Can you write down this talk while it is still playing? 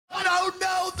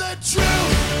the truth.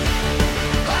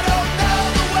 I don't know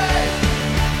the way.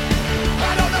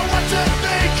 I don't know what to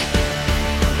think.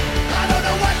 I don't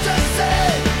know what to say.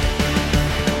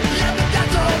 Yeah, but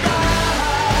that's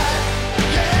alright.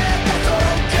 Yeah, that's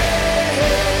okay.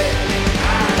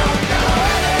 I don't know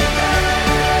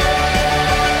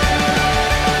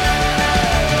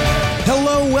anything.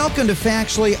 Hello, welcome to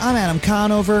Factually. I'm Adam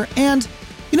Conover, and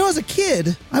as a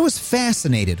kid, I was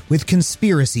fascinated with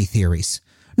conspiracy theories.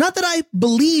 Not that I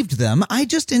believed them, I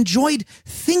just enjoyed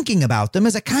thinking about them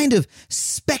as a kind of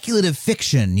speculative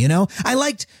fiction, I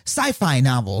liked sci-fi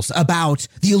novels about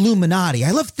the Illuminati.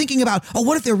 I loved thinking about,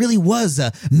 what if there really was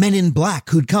a Men in Black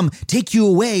who'd come take you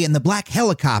away in the black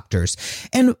helicopters?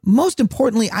 And most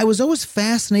importantly, I was always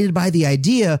fascinated by the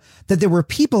idea that there were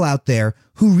people out there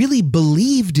who really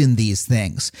believed in these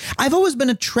things. I've always been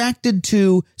attracted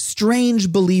to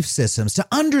strange belief systems, to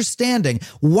understanding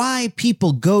why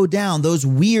people go down those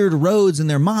weird roads in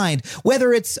their mind,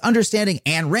 whether it's understanding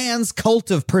Ayn Rand's cult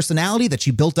of personality that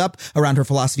she built up around her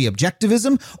philosophy of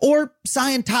objectivism, or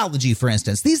Scientology, for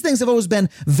instance. These things have always been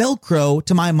Velcro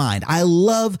to my mind. I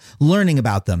love learning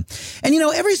about them. And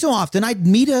every so often I'd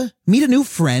meet a new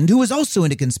friend who was also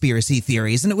into conspiracy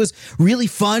theories, and it was really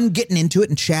fun getting into it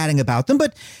and chatting about them.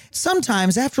 But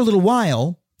sometimes after a little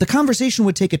while, the conversation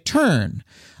would take a turn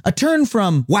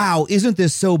from, wow, isn't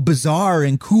this so bizarre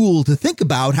and cool to think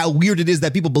about how weird it is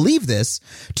that people believe this,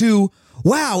 to,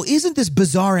 wow, isn't this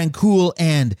bizarre and cool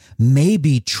and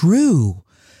maybe true?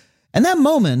 And that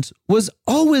moment was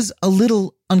always a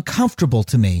little uncomfortable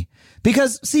to me.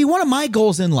 Because, see, one of my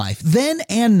goals in life, then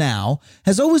and now,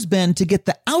 has always been to get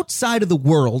the outside of the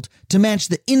world to match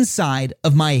the inside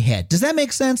of my head. Does that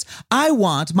make sense? I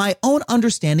want my own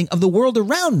understanding of the world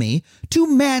around me to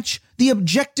match the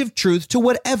objective truth to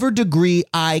whatever degree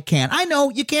I can. I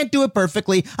know you can't do it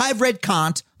perfectly. I've read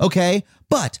Kant, okay?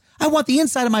 But I want the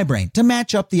inside of my brain to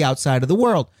match up the outside of the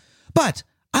world. But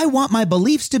I want my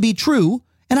beliefs to be true,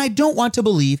 and I don't want to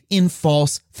believe in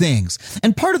false things.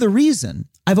 And part of the reason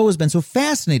I've always been so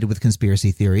fascinated with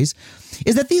conspiracy theories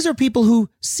is that these are people who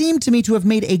seem to me to have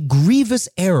made a grievous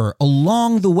error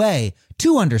along the way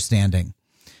to understanding.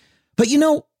 But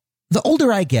the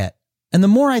older I get and the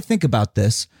more I think about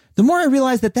this, the more I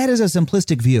realize that is a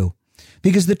simplistic view.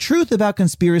 Because the truth about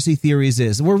conspiracy theories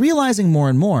is we're realizing more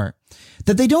and more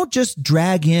that they don't just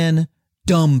drag in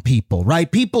dumb people,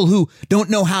 right? People who don't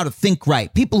know how to think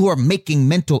right, people who are making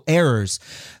mental errors.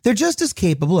 They're just as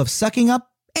capable of sucking up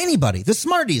anybody, the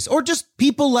smarties, or just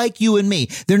people like you and me.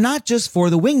 They're not just for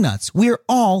the wingnuts. We're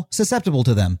all susceptible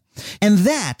to them. And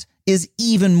that is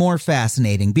even more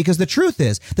fascinating because the truth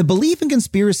is the belief in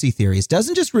conspiracy theories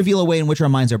doesn't just reveal a way in which our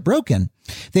minds are broken.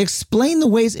 They explain the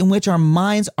ways in which our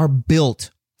minds are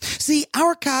built. See,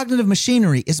 our cognitive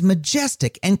machinery is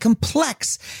majestic and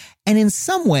complex. And in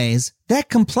some ways, that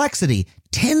complexity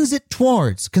tends it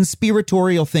towards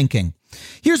conspiratorial thinking.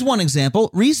 Here's one example.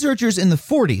 Researchers in the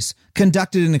 40s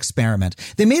conducted an experiment.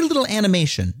 They made a little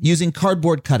animation using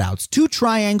cardboard cutouts, 2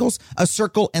 triangles, a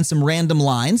circle, and some random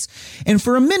lines. And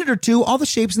for a minute or two, all the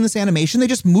shapes in this animation, they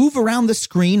just move around the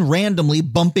screen randomly,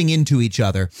 bumping into each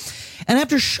other. And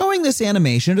after showing this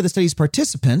animation to the study's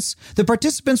participants, the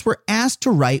participants were asked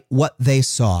to write what they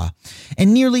saw.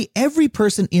 And nearly every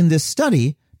person in this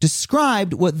study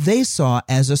described what they saw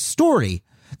as a story.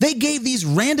 They gave these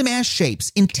random-ass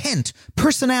shapes intent,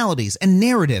 personalities, and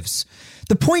narratives.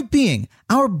 The point being,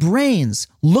 our brains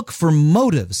look for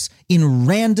motives in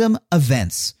random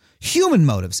events, human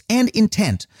motives and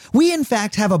intent. We, in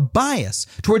fact, have a bias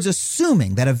towards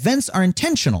assuming that events are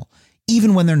intentional,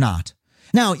 even when they're not.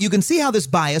 Now, you can see how this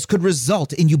bias could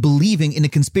result in you believing in a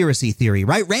conspiracy theory,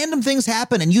 right? Random things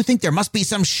happen and you think there must be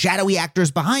some shadowy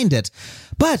actors behind it.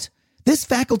 But this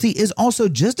faculty is also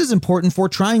just as important for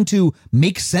trying to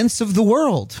make sense of the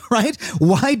world, right?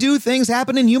 Why do things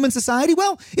happen in human society?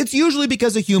 Well, it's usually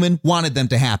because a human wanted them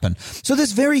to happen. So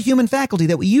this very human faculty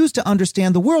that we use to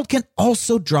understand the world can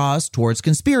also draw us towards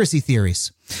conspiracy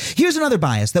theories. Here's another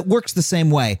bias that works the same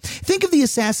way. Think of the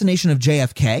assassination of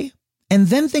JFK, and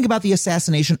then think about the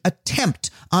assassination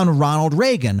attempt on Ronald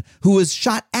Reagan, who was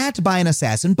shot at by an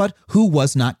assassin, but who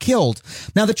was not killed.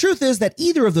 Now, the truth is that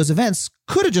either of those events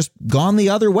could have just gone the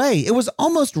other way. It was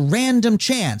almost random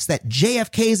chance that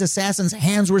JFK's assassin's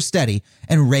hands were steady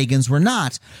and Reagan's were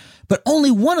not. But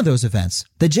only one of those events,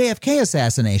 the JFK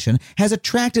assassination, has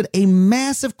attracted a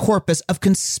massive corpus of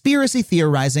conspiracy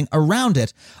theorizing around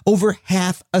it over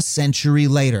half a century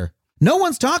later. No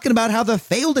one's talking about how the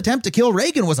failed attempt to kill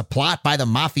Reagan was a plot by the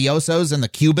mafiosos and the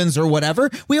Cubans or whatever.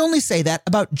 We only say that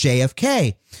about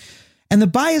JFK. And the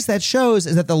bias that shows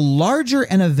is that the larger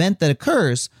an event that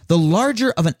occurs, the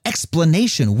larger of an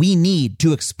explanation we need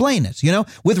to explain it. You know,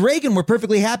 with Reagan, we're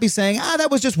perfectly happy saying,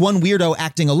 that was just one weirdo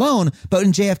acting alone. But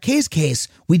in JFK's case,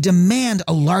 we demand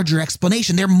a larger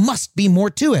explanation. There must be more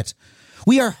to it.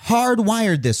 We are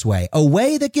hardwired this way, a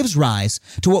way that gives rise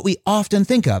to what we often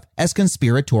think of as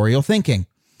conspiratorial thinking.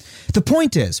 The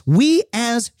point is, we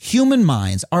as human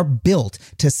minds are built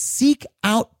to seek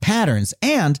out patterns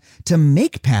and to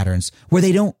make patterns where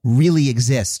they don't really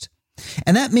exist.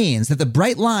 And that means that the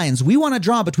bright lines we want to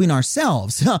draw between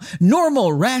ourselves,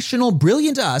 normal, rational,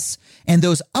 brilliant us, and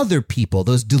those other people,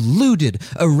 those deluded,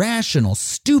 irrational,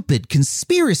 stupid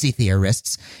conspiracy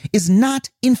theorists, is not,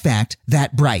 in fact,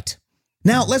 that bright.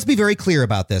 Now, let's be very clear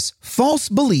about this. False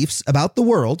beliefs about the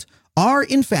world are,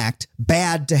 in fact,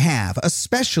 bad to have,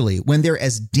 especially when they're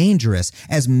as dangerous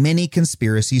as many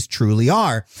conspiracies truly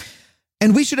are.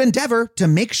 And we should endeavor to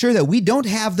make sure that we don't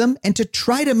have them and to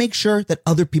try to make sure that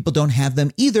other people don't have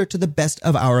them either to the best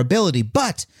of our ability.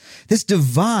 But this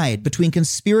divide between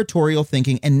conspiratorial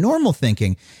thinking and normal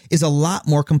thinking is a lot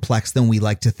more complex than we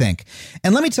like to think.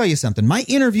 And let me tell you something. My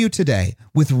interview today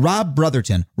with Rob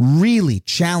Brotherton really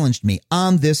challenged me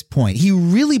on this point. He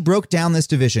really broke down this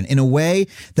division in a way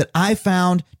that I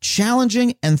found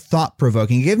challenging and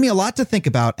thought-provoking. He gave me a lot to think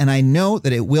about, and I know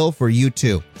that it will for you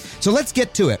too. So let's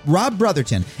get to it. Rob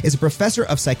Brotherton is a professor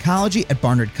of psychology at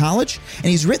Barnard College, and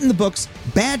he's written the books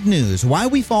Bad News, Why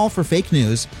We Fall for Fake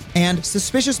News, and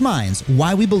Suspicious Minds,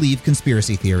 Why We Believe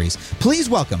Conspiracy Theories. Please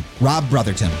welcome Rob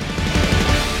Brotherton.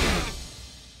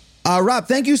 Rob,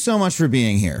 thank you so much for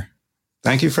being here.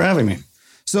 Thank you for having me.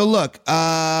 So look,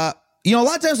 a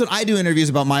lot of times when I do interviews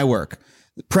about my work,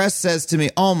 the press says to me,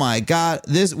 oh my God,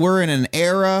 we're in an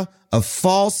era of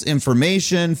false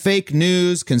information, fake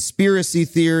news, conspiracy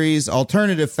theories,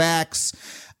 alternative facts.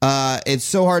 It's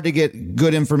so hard to get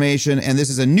good information, and this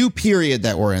is a new period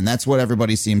that we're in. That's what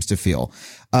everybody seems to feel.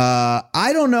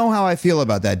 I don't know how I feel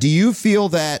about that. Do you feel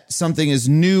that something is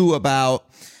new about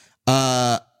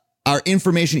our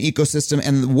information ecosystem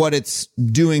and what it's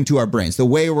doing to our brains, the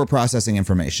way we're processing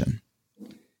information?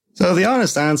 So the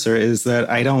honest answer is that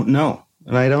I don't know.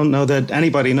 And I don't know that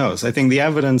anybody knows. I think the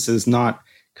evidence is not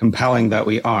compelling that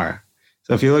we are.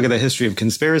 So if you look at the history of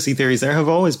conspiracy theories, there have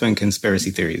always been conspiracy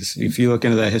theories. If you look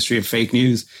into the history of fake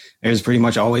news, there's pretty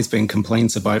much always been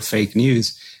complaints about fake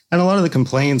news. And a lot of the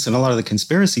complaints and a lot of the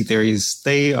conspiracy theories,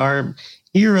 they are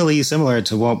eerily similar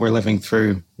to what we're living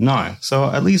through now. So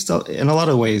at least in a lot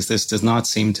of ways, this does not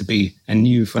seem to be a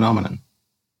new phenomenon.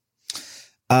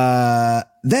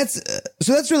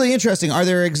 That's really interesting.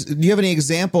 Do you have any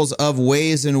examples of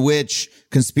ways in which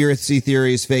conspiracy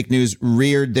theories, fake news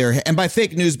reared their head? And by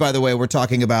fake news, by the way, we're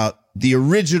talking about the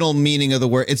original meaning of the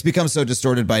word. It's become so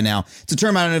distorted by now. It's a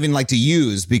term I don't even like to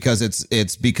use because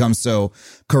it's become so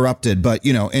corrupted. But,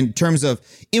 in terms of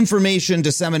information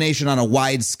dissemination on a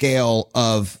wide scale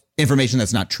of information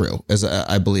that's not true, is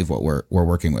I believe what we're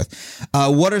working with.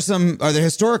 Are there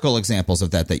historical examples of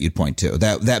that you'd point to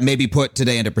that maybe put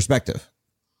today into perspective?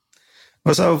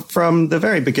 Well, so from the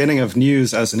very beginning of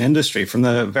news as an industry, from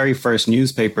the very first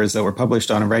newspapers that were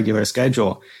published on a regular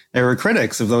schedule, there were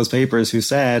critics of those papers who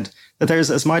said that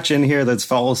there's as much in here that's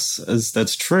false as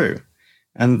that's true.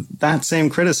 And that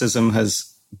same criticism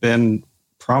has been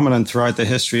prominent throughout the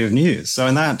history of news. So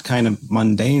in that kind of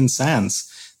mundane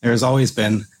sense, there's always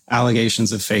been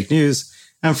allegations of fake news,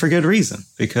 and for good reason,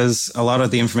 because a lot of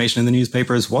the information in the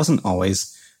newspapers wasn't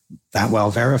always that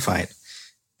well verified.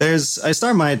 I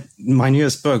start my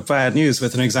newest book, Bad News,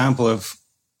 with an example of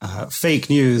fake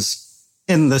news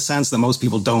in the sense that most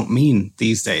people don't mean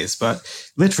these days, but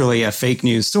literally a fake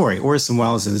news story. Orson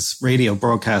Welles' radio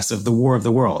broadcast of The War of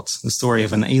the Worlds, the story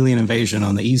of an alien invasion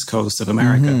on the East Coast of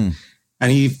America. Mm-hmm.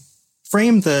 And he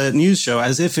framed the news show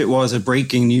as if it was a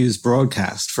breaking news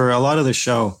broadcast. For a lot of the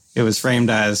show, it was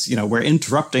framed as, we're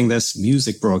interrupting this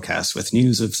music broadcast with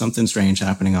news of something strange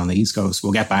happening on the East Coast.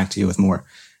 We'll get back to you with more.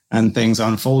 And things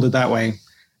unfolded that way.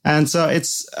 And so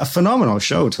it's a phenomenal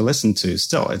show to listen to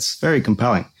still. It's very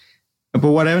compelling.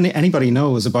 But what anybody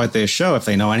knows about this show, if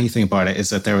they know anything about it, is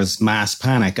that there was mass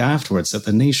panic afterwards, that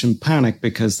the nation panicked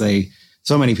because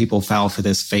so many people fell for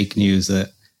this fake news that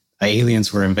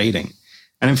aliens were invading.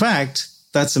 And in fact,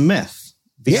 that's a myth.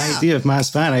 The idea of mass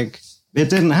panic, it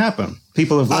didn't happen.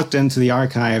 People have looked into the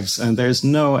archives and there's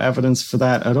no evidence for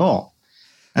that at all.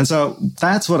 And so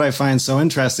that's what I find so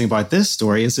interesting about this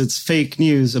story is it's fake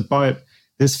news about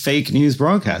this fake news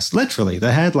broadcast. Literally,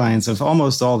 the headlines of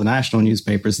almost all the national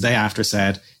newspapers the day after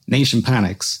said, nation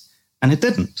panics, and it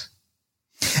didn't.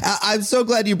 I'm so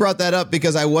glad you brought that up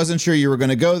because I wasn't sure you were going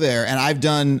to go there. And I've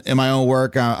done in my own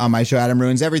work on my show, Adam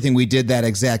Ruins Everything, we did that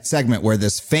exact segment where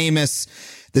this famous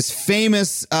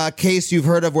case you've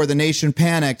heard of where the nation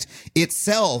panicked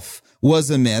itself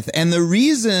was a myth. And the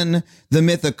reason the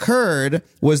myth occurred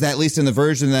was that, at least in the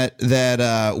version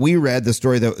that we read, the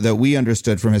story that we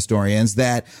understood from historians,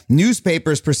 that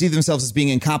newspapers perceived themselves as being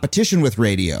in competition with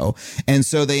radio. And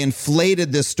so they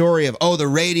inflated this story of, oh, the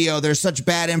radio, there's such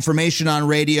bad information on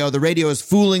radio. The radio is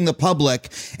fooling the public.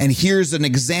 And here's an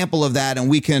example of that.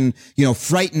 And we can,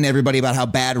 frighten everybody about how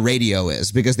bad radio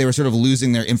is, because they were sort of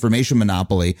losing their information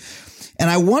monopoly.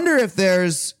 And I wonder if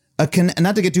there's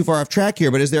not to get too far off track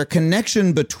here, but is there a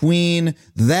connection between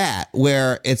that,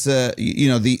 where it's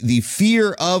the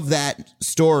fear of that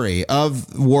story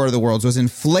of War of the Worlds was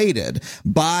inflated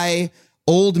by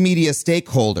old media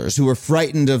stakeholders who were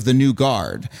frightened of the new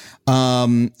guard,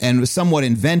 and was somewhat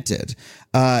invented.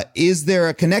 Is there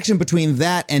a connection between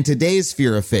that and today's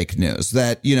fear of fake news?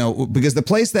 That, because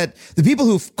the people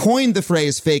who coined the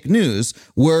phrase fake news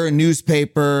were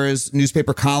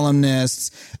newspaper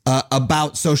columnists,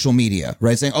 about social media,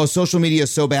 right? Saying, oh, social media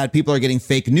is so bad, people are getting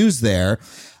fake news there.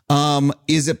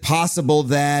 Is it possible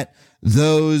that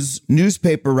those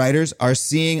newspaper writers are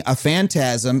seeing a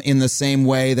phantasm in the same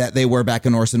way that they were back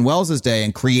in Orson Welles' day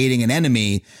and creating an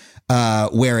enemy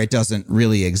where it doesn't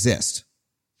really exist?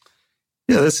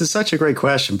 Yeah, this is such a great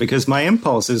question, because my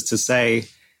impulse is to say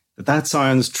that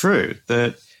sounds true,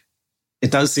 that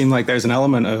it does seem like there's an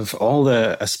element of all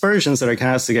the aspersions that are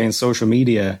cast against social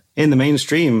media in the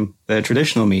mainstream, the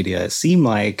traditional media, seem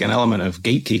like an element of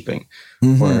gatekeeping,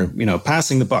 or,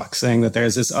 passing the buck, saying that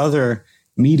there's this other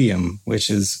medium which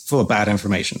is full of bad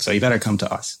information, so you better come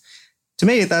to us. To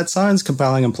me, that sounds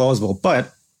compelling and plausible,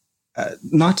 but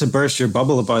not to burst your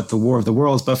bubble about the War of the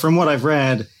Worlds, but from what I've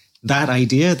read, that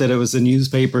idea that it was the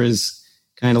newspapers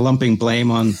kind of lumping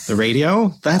blame on the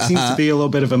radio, that seems to be a little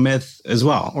bit of a myth as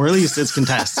well, or at least it's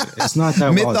contested. It's not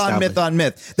that myth on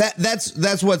myth.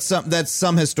 That's what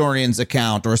some historians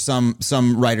account, or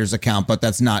some writers account, but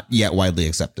that's not yet widely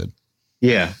accepted.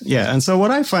 Yeah. And so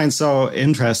what I find so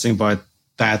interesting about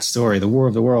that story, the War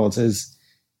of the Worlds,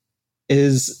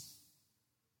 is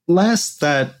less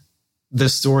that the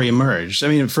story emerged. I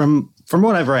mean, from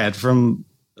what I've read, from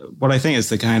what I think is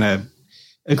the kind of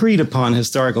agreed upon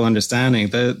historical understanding,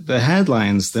 the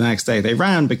headlines the next day, they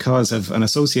ran because of an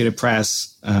Associated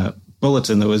Press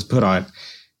bulletin that was put out.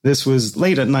 This was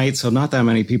late at night, so not that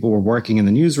many people were working in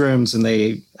the newsrooms, and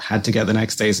they had to get the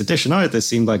next day's edition out. This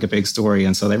seemed like a big story,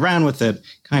 and so they ran with it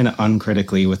kind of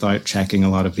uncritically without checking a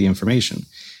lot of the information,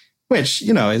 which,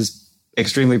 is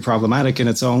extremely problematic in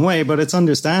its own way, but it's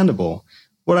understandable.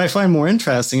 What I find more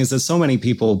interesting is that so many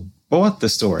people bought the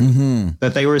story,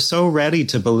 that they were so ready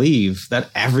to believe that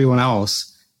everyone else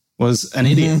was an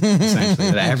idiot,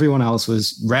 essentially, that everyone else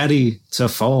was ready to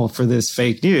fall for this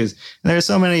fake news. And there are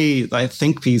so many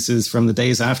think pieces from the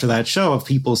days after that show of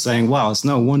people saying, wow, it's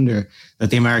no wonder that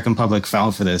the American public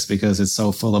fell for this, because it's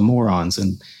so full of morons.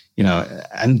 And,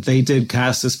 and they did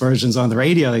cast aspersions on the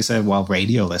radio. They said, well,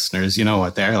 radio listeners, you know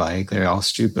what they're like. They're all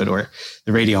stupid, or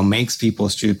the radio makes people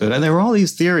stupid. And there were all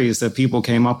these theories that people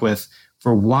came up with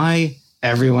for why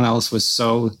everyone else was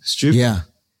so stupid. Yeah.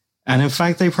 And in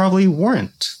fact, they probably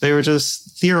weren't. They were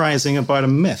just theorizing about a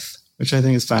myth, which I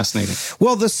think is fascinating.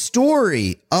 Well, the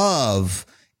story of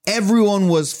everyone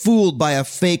was fooled by a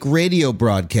fake radio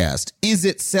broadcast is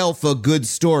itself a good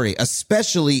story,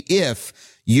 especially if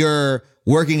you're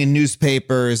working in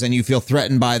newspapers and you feel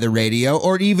threatened by the radio,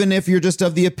 or even if you're just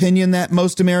of the opinion that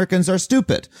most Americans are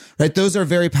stupid, right? Those are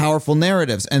very powerful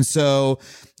narratives. And so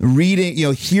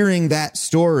hearing that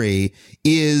story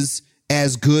is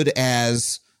as good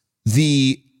as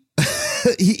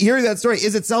hearing that story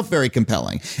is itself very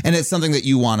compelling, and it's something that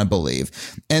you want to believe.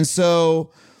 And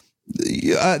so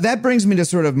that brings me to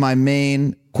sort of my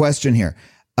main question here,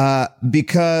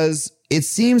 because it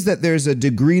seems that there's a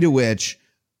degree to which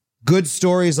good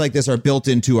stories like this are built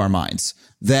into our minds,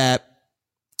 that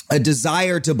a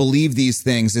desire to believe these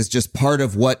things is just part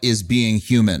of what is being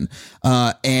human.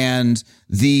 And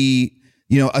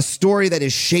a story that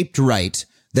is shaped right,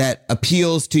 that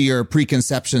appeals to your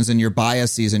preconceptions and your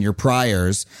biases and your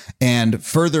priors, and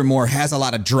furthermore has a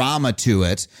lot of drama to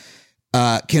it,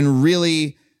 can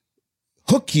really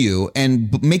hook you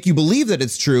and make you believe that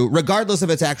it's true, regardless of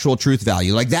its actual truth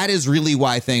value. Like, that is really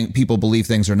why people believe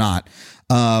things or not,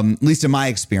 at least in my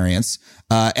experience.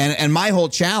 And my whole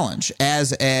challenge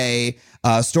as a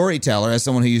storyteller, as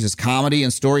someone who uses comedy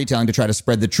and storytelling to try to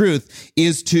spread the truth,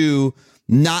 is to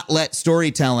not let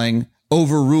storytelling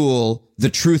overrule the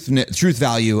truth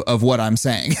value of what I'm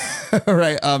saying,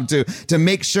 right? To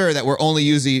make sure that we're only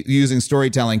using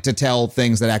storytelling to tell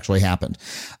things that actually happened.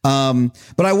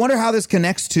 But I wonder how this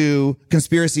connects to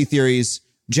conspiracy theories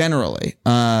generally.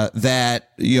 That,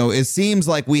 it seems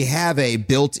like we have a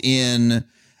built-in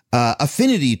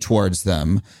affinity towards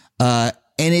them, and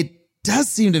it does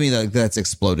seem to me that that's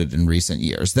exploded in recent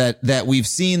years. That we've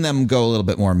seen them go a little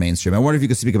bit more mainstream. I wonder if you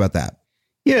could speak about that.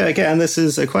 Yeah, again, this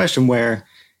is a question where,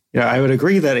 I would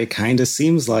agree that it kind of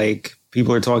seems like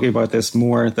people are talking about this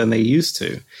more than they used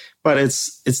to, but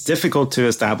it's difficult to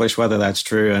establish whether that's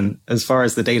true. And as far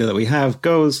as the data that we have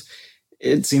goes,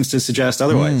 it seems to suggest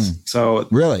otherwise. So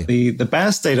really, the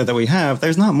best data that we have,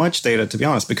 there's not much data, to be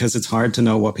honest, because it's hard to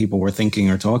know what people were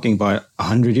thinking or talking about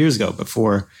 100 years ago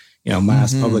before,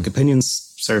 mass public opinion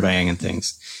surveying and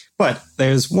things. But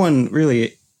there's one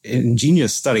really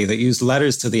ingenious study that used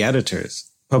letters to the editors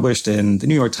published in the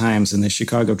New York Times and the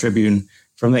Chicago Tribune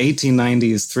from the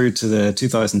 1890s through to the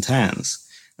 2010s.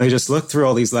 They just looked through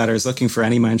all these letters looking for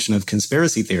any mention of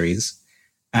conspiracy theories,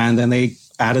 and then they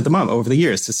added them up over the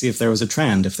years to see if there was a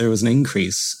trend, if there was an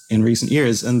increase in recent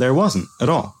years, and there wasn't at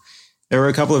all. There were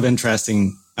a couple of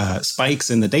interesting spikes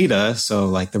in the data, so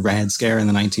like the Red Scare in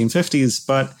the 1950s,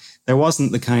 but there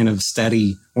wasn't the kind of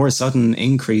steady or sudden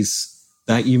increase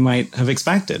that you might have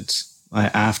expected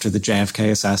after the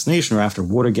JFK assassination or after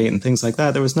Watergate and things like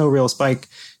that. There was no real spike,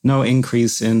 no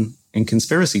increase in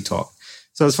conspiracy talk.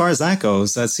 So as far as that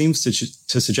goes, that seems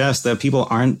to suggest that people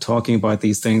aren't talking about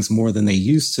these things more than they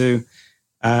used to.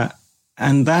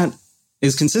 And that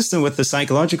is consistent with the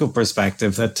psychological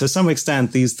perspective that to some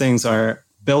extent, these things are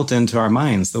built into our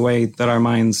minds, the way that our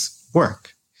minds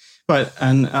work.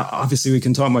 And obviously we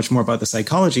can talk much more about the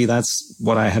psychology. That's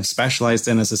what I have specialized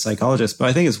in as a psychologist. But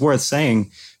I think it's worth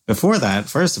saying before that,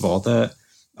 first of all, a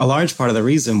large part of the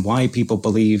reason why people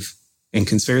believe in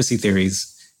conspiracy theories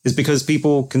is because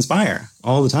people conspire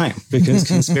all the time, because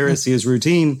conspiracy is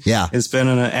routine. Yeah. It's been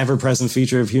an ever-present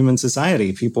feature of human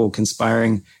society, people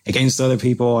conspiring against other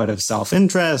people out of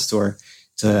self-interest or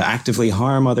to actively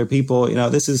harm other people.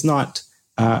 This is not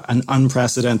an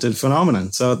unprecedented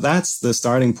phenomenon. So that's the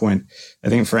starting point, I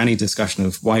think, for any discussion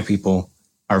of why people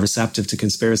are receptive to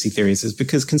conspiracy theories, is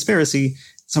because conspiracy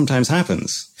sometimes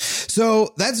happens.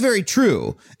 So that's very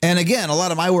true. And again, a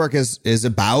lot of my work is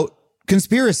about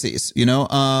conspiracies. I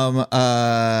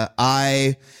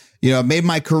made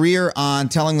my career on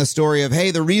telling the story of,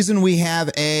 hey, the reason we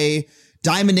have a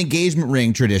diamond engagement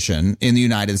ring tradition in the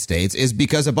United States is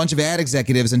because a bunch of ad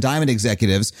executives and diamond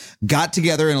executives got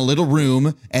together in a little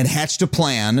room and hatched a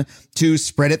plan to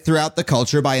spread it throughout the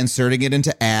culture by inserting it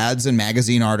into ads and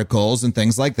magazine articles and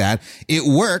things like that. It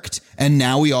worked, and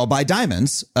now we all buy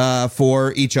diamonds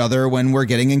for each other when we're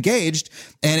getting engaged,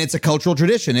 and it's a cultural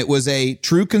tradition. It was a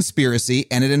true conspiracy,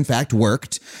 and it in fact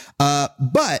worked.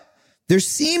 But there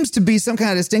seems to be some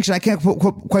kind of distinction. I can't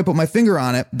quite put my finger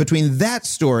on it between that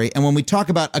story and when we talk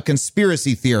about a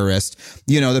conspiracy theorist,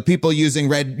 the people using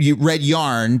red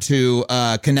yarn to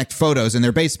connect photos in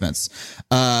their basements.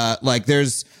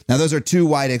 Those are two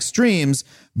wide extremes.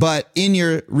 But in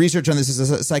your research on this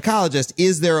as a psychologist,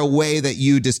 is there a way that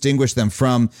you distinguish them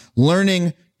from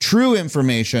learning true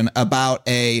information about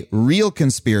a real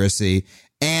conspiracy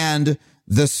and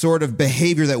the sort of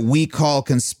behavior that we call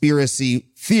conspiracy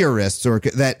theorists, or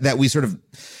that we sort of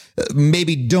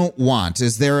maybe don't want?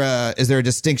 Is there a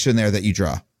distinction there that you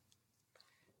draw?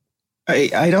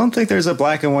 I don't think there's a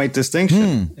black and white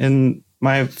distinction. In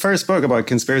my first book about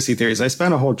conspiracy theories, I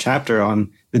spent a whole chapter on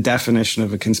the definition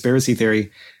of a conspiracy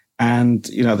theory. And,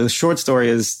 the short story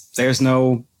is there's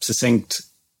no succinct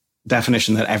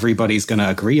definition that everybody's going to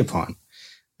agree upon.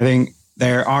 I think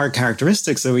there are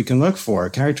characteristics that we can look for,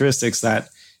 characteristics that,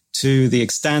 to the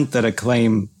extent that a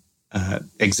claim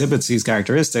exhibits these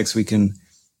characteristics,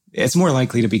 it's more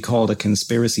likely to be called a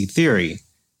conspiracy theory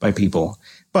by people.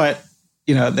 But,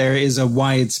 there is a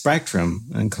wide spectrum,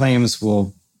 and claims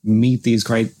will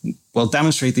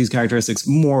demonstrate these characteristics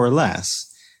more or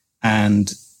less.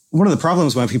 And one of the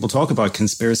problems when people talk about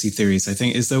conspiracy theories, I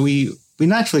think, is that we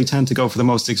naturally tend to go for the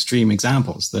most extreme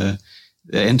examples, the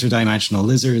interdimensional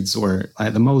lizards, or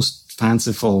the most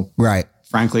fanciful, right,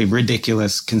 frankly,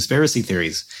 ridiculous conspiracy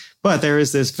theories. But there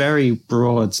is this very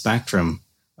broad spectrum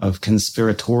of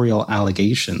conspiratorial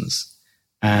allegations.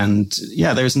 And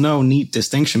there's no neat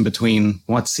distinction between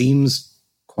what seems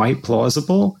quite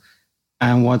plausible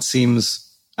and what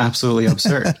seems absolutely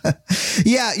absurd.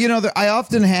 I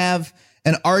often have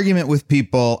an argument with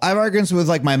people. I have arguments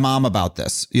with my mom about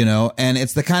this, and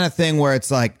it's the kind of thing where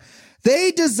it's like,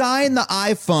 they designed the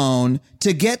iPhone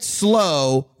to get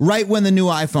slow right when the new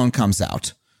iPhone comes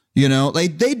out. You know,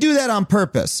 like they do that on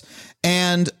purpose.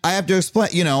 And I have to explain,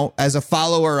 you know, as a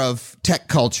follower of tech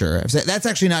culture, that's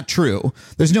actually not true.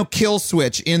 There's no kill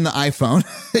switch in the iPhone.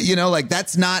 You know, like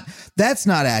that's not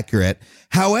accurate.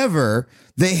 However,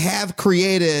 they have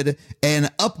created an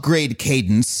upgrade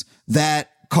cadence that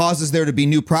causes there to be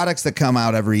new products that come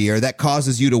out every year that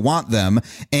causes you to want them.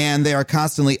 And they are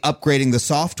constantly upgrading the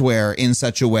software in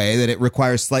such a way that it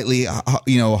requires slightly,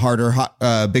 harder,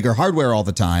 bigger hardware all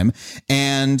the time.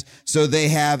 And so they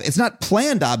have, it's not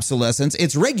planned obsolescence,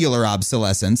 it's regular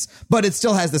obsolescence, but it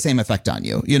still has the same effect on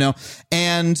you, you know?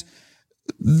 And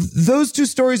those two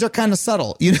stories are kind of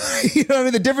subtle. You know what I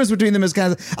mean? The difference between them is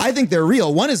kind of, I think they're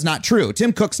real. One is not true.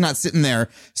 Tim Cook's not sitting there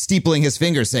steepling his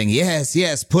fingers saying, yes,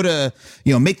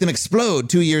 make them explode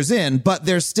 2 years in, but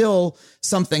there's still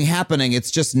something happening.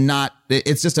 It's just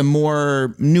a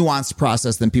more nuanced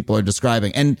process than people are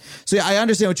describing. And so I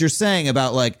understand what you're saying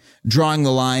about like drawing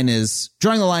the line is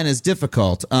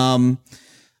difficult. But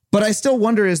I still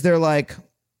wonder, is there like,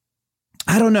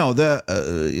 I don't know.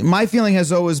 My feeling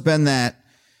has always been that,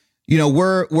 you know,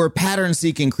 we're pattern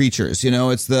seeking creatures. You know,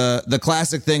 it's the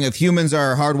classic thing of humans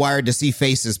are hardwired to see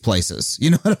faces places. You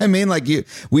know what I mean? Like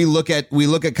we look at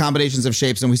combinations of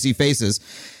shapes and we see faces.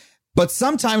 But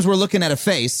sometimes we're looking at a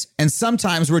face and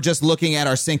sometimes we're just looking at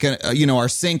our sink. Our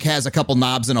sink has a couple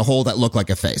knobs and a hole that look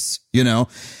like a face, you know?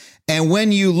 And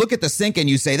when you look at the sink and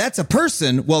you say, that's a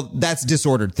person, well, that's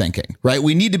disordered thinking, right?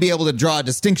 We need to be able to draw a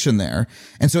distinction there.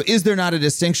 And so is there not a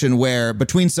distinction where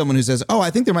between someone who says, oh,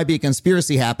 I think there might be a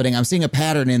conspiracy happening. I'm seeing a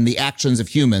pattern in the actions of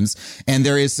humans. And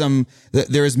there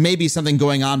is maybe something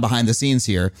going on behind the scenes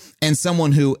here. And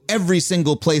someone who every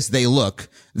single place they look,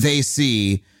 they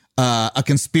see a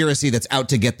conspiracy that's out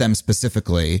to get them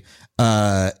specifically.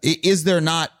 Is there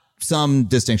not some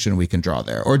distinction we can draw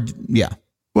there? Or, yeah.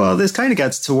 Well, this kind of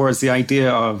gets towards the idea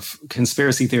of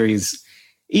conspiracy theories,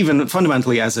 even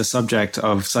fundamentally as a subject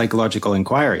of psychological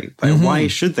inquiry. Like, why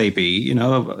should they be? You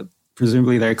know,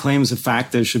 presumably their claims of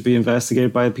fact should be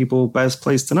investigated by the people best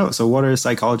placed to know. So what are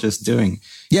psychologists doing?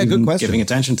 Yeah, good question. Giving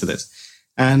attention to this.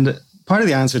 And part of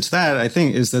the answer to that, I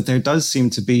think, is that there does seem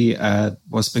to be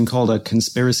what's been called a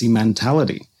conspiracy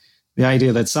mentality. The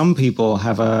idea that some people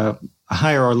have a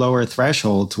higher or lower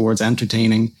threshold towards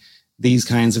entertaining these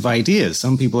kinds of ideas.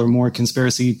 Some people are more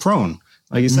conspiracy prone.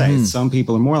 Like you say, some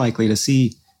people are more likely to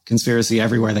see conspiracy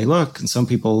everywhere they look, and some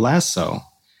people less so.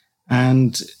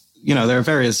 And, you know, there are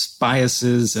various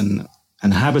biases and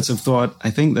habits of thought, I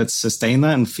think, that sustain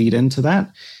that and feed into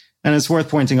that. And it's worth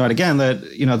pointing out again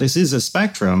that, you know, this is a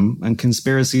spectrum and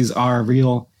conspiracies are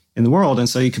real in the world. And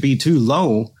so you could be too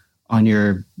low on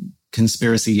your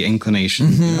conspiracy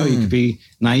inclination. You know, you could be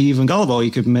naive and gullible. You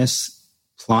could miss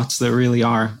plots that really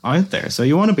are out there. So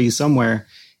you want to be somewhere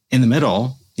in the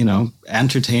middle, you know,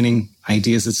 entertaining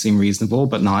ideas that seem reasonable,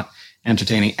 but not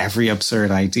entertaining every absurd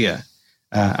idea.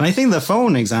 And I think the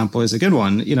phone example is a good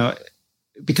one, you know,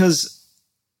 because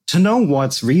to know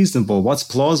what's reasonable, what's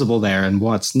plausible there and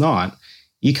what's not,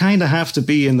 you kind of have to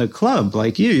be in the club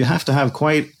like you have to have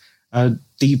quite a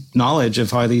deep knowledge of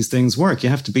how these things work. You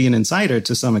have to be an insider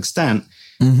to some extent.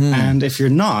 And if you're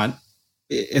not,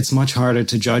 it's much harder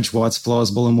to judge what's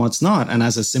plausible and what's not. And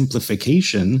as a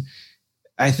simplification,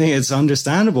 I think it's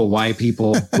understandable why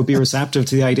people would be receptive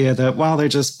to the idea that, well, they're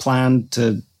just planned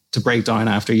to break down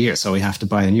after a year, so we have to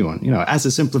buy a new one. You know, as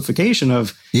a simplification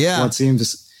of what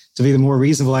seems to be the more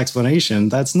reasonable explanation,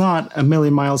 that's not a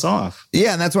million miles off.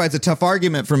 Yeah, and that's why it's a tough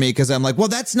argument for me, because I'm like, well,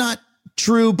 that's not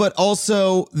true, but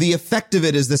also the effect of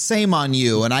it is the same on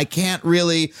you. And I can't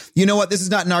really, you know what, this is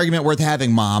not an argument worth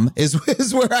having, Mom, is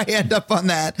where I end up on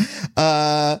that.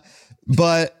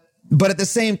 But at the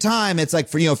same time, it's like,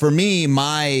 for me,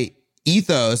 my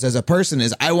ethos as a person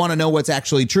is I want to know what's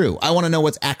actually true. I want to know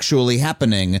what's actually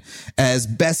happening as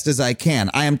best as I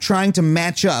can. I am trying to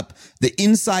match up the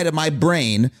inside of my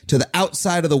brain to the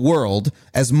outside of the world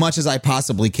as much as I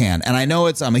possibly can. And I know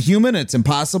I'm a human. It's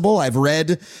impossible. I've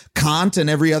read Kant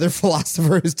and every other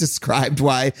philosopher who's described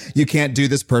why you can't do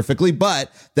this perfectly,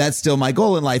 but that's still my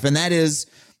goal in life. And that is,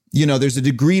 you know, there's a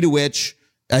degree to which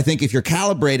I think if you're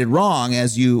calibrated wrong,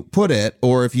 as you put it,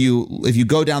 or if you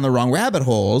go down the wrong rabbit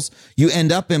holes, you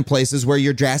end up in places where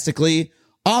you're drastically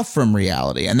off from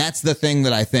reality. And that's the thing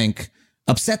that I think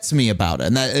upsets me about it.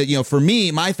 And that, you know, for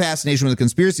me, my fascination with the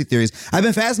conspiracy theories, I've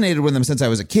been fascinated with them since I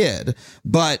was a kid,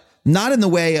 but not in the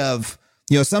way of,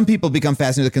 you know, some people become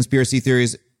fascinated with conspiracy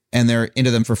theories and they're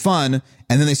into them for fun,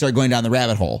 and then they start going down the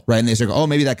rabbit hole, right? And they start going, oh,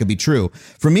 maybe that could be true.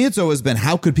 For me, it's always been,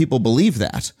 how could people believe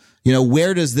that? You know,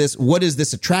 what is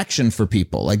this attraction for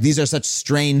people? Like, these are such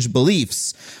strange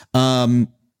beliefs.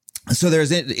 So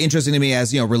there's interesting to me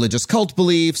as, religious cult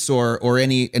beliefs or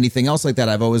anything else like that.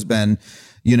 I've always been,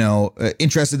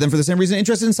 interested in them for the same reason,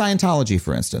 interested in Scientology,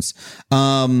 for instance.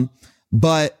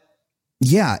 But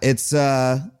yeah, it's,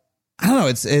 I don't know.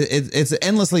 It's an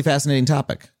endlessly fascinating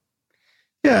topic.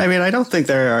 Yeah. I mean, I don't think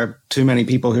there are too many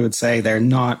people who would say they're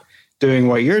not doing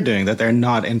what you're doing, that they're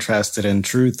not interested in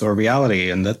truth or reality,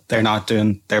 and that they're not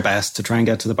doing their best to try and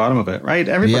get to the bottom of it. Right.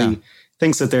 Everybody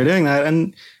thinks that they're doing that.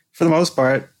 And for the most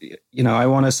part, I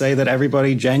want to say that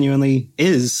everybody genuinely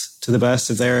is to the best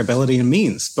of their ability and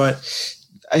means. But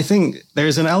I think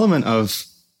there's an element of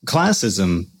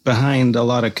classism behind a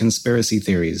lot of conspiracy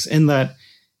theories in that,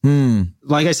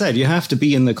 like I said, you have to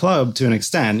be in the club to an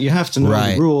extent. You have to know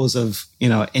the rules of,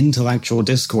 intellectual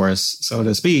discourse, so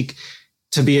to speak,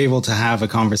 to be able to have a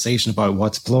conversation about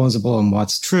what's plausible and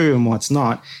what's true and what's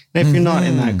not. And if you're not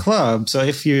in that club, so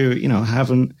if you,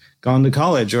 haven't gone to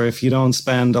college, or if you don't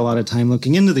spend a lot of time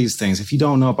looking into these things, if you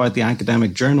don't know about the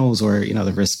academic journals or,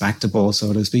 the respectable,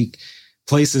 so to speak,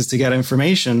 places to get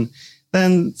information,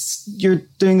 then you're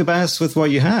doing the best with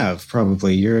what you have,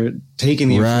 probably. You're taking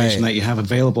the information that you have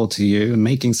available to you and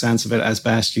making sense of it as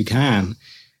best you can.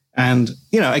 And,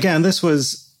 again, this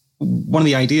was one of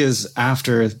the ideas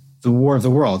after the War of the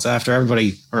Worlds, after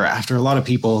a lot of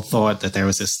people thought that there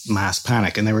was this mass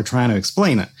panic and they were trying to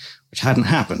explain it, which hadn't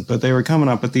happened. But they were coming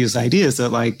up with these ideas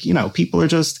that, people are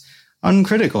just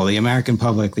uncritical. The American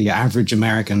public, the average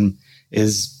American,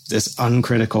 is this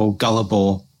uncritical,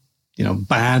 gullible,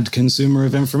 bad consumer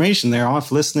of information. They're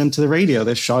off listening to the radio,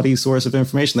 this shoddy source of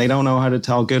information. They don't know how to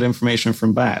tell good information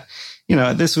from bad.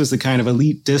 This was the kind of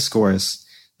elite discourse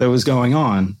that was going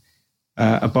on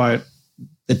about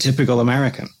the typical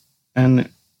American.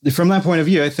 And from that point of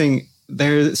view, I think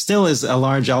there still is a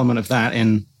large element of that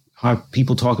in how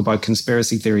people talk about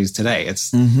conspiracy theories today. It's,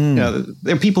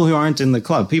 there are people who aren't in the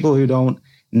club, people who don't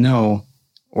know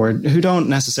or who don't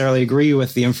necessarily agree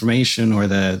with the information or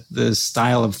the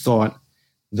style of thought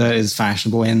that is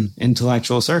fashionable in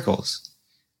intellectual circles.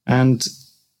 And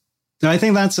I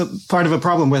think that's a part of a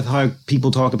problem with how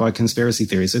people talk about conspiracy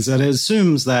theories, is that it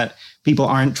assumes that people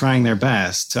aren't trying their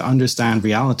best to understand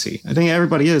reality. I think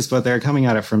everybody is, but they're coming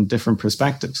at it from different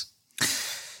perspectives.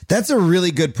 That's a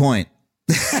really good point.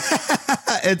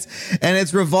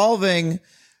 It's revolving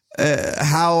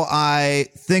how I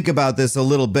think about this a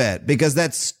little bit, because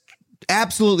that's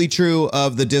absolutely true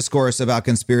of the discourse about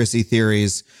conspiracy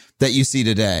theories that you see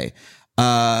today.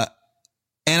 And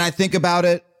I think about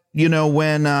it,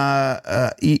 when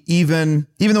even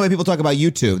the way people talk about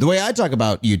YouTube, the way I talk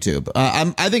about YouTube,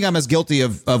 I think I'm as guilty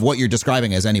of what you're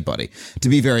describing as anybody, to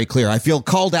be very clear. I feel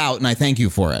called out and I thank you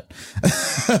for it.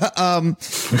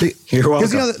 You're welcome.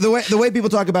 Because, the way people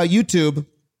talk about YouTube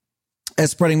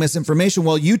as spreading misinformation,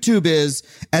 well, YouTube is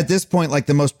at this point like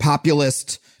the most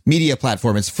populist media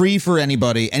platform. It's free for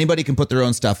anybody. Anybody can put their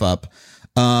own stuff up.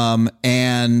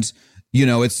 And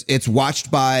it's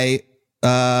watched by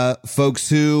folks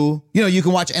who, you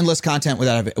can watch endless content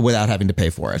without having to pay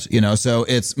for it, so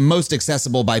it's most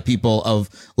accessible by people of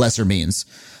lesser means.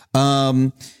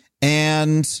 I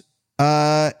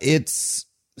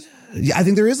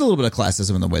think there is a little bit of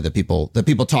classism in the way that people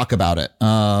talk about it,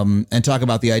 and talk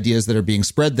about the ideas that are being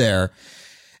spread there.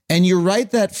 And you're right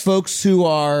that folks who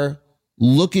are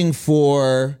looking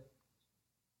for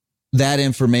that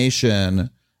information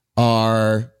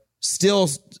are still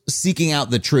seeking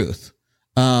out the truth.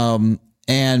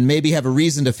 And maybe have a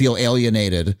reason to feel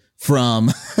alienated from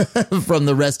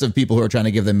the rest of people who are trying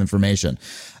to give them information.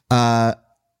 I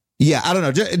don't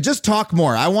know. Just talk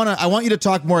more. I want you to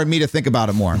talk more and me to think about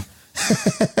it more.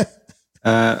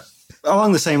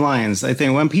 Along the same lines, I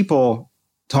think when people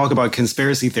talk about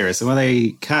conspiracy theorists and when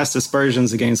they cast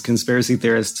aspersions against conspiracy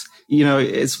theorists,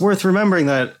 it's worth remembering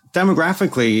that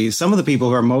demographically, some of the people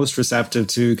who are most receptive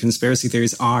to conspiracy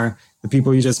theories are the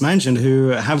people you just mentioned, who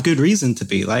have good reason to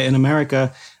be. Like in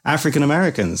America, African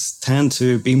Americans tend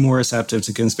to be more receptive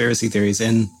to conspiracy theories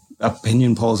in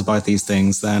opinion polls about these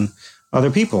things than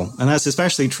other people. And that's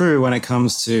especially true when it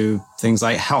comes to things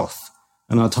like health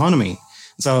and autonomy.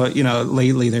 So,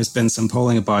 lately there's been some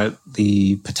polling about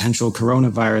the potential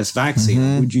coronavirus vaccine.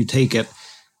 Mm-hmm. Would you take it,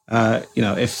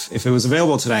 if it was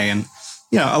available today? And,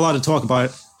 a lot of talk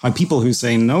about how people who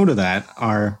say no to that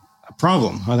are a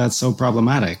problem, how that's so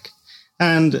problematic.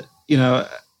 And,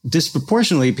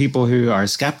 disproportionately people who are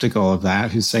skeptical of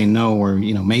that, who say no or,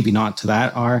 maybe not to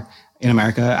that, are in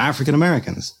America, African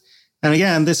Americans. And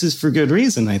again, this is for good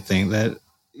reason, I think, that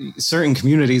certain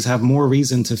communities have more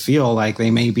reason to feel like they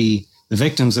may be the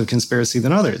victims of conspiracy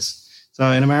than others. So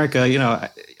in America,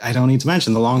 I don't need to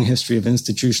mention the long history of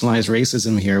institutionalized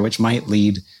racism here, which might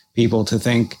lead people to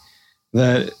think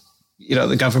that,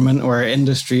 the government or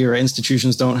industry or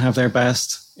institutions don't have their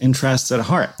best interests at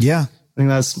heart. Yeah. I think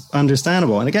that's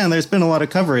understandable. And again, there's been a lot of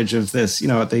coverage of this.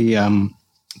 The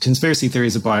conspiracy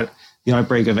theories about the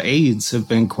outbreak of AIDS have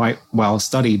been quite well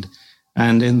studied.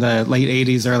 And in the late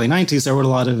 80s, early 90s, there were a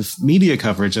lot of media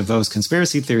coverage of those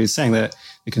conspiracy theories saying that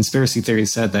the conspiracy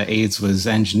theories said that AIDS was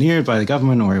engineered by the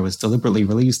government or it was deliberately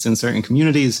released in certain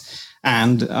communities.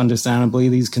 And understandably,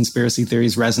 these conspiracy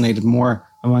theories resonated more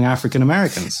among African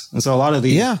Americans. And so a lot of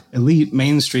the elite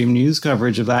mainstream news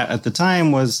coverage of that at the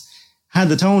time had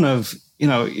the tone of,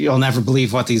 you'll never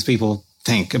believe what these people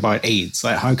think about AIDS.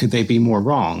 Like, how could they be more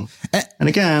wrong? And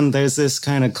again, there's this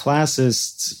kind of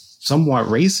classist, somewhat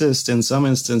racist in some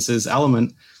instances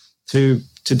element to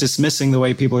dismissing the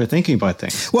way people are thinking about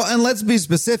things. Well, and let's be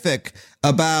specific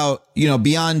about,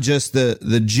 beyond just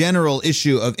the general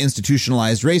issue of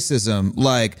institutionalized racism,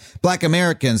 like Black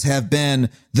Americans have been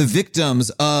the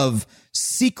victims of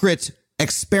secret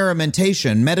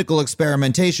experimentation, medical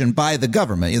experimentation by the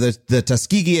government. The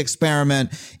Tuskegee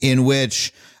experiment, in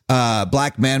which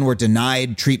Black men were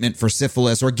denied treatment for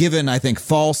syphilis, or given, I think,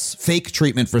 fake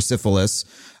treatment for syphilis,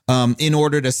 in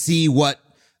order to see what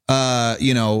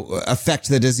effect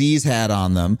the disease had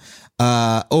on them,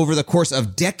 over the course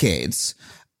of decades,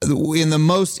 in the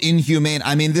most inhumane.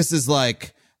 I mean, this is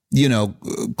like,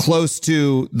 close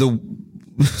to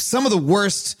some of the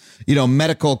worst,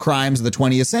 medical crimes of the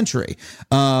 20th century.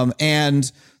 And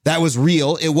that was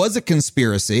real. It was a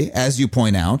conspiracy, as you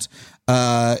point out.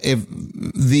 If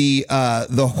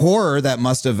the horror that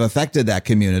must have affected that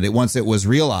community once it was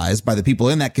realized by the people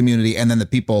in that community, and then the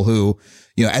people who,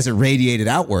 as it radiated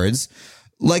outwards,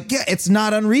 it's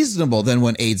not unreasonable then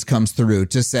when AIDS comes through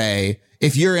to say,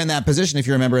 if you're in that position, if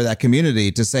you're a member of that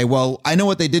community, to say, well, I know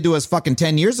what they did to us fucking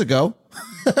 10 years ago,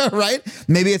 right?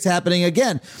 Maybe it's happening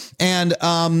again. And,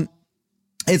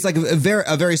 it's like a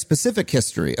very specific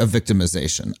history of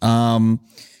victimization.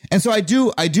 And so I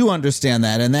do understand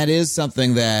that. And that is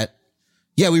something that,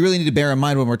 we really need to bear in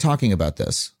mind when we're talking about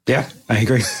this. Yeah, I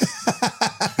agree.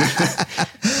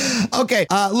 Okay.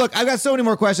 Look, I've got so many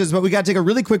more questions, but we got to take a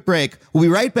really quick break. We'll be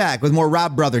right back with more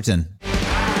Rob Brotherton.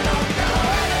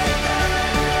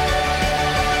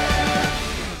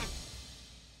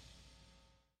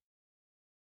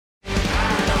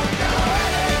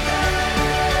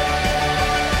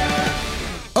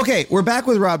 Okay, we're back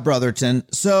with Rob Brotherton.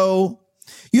 So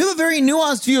you have a very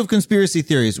nuanced view of conspiracy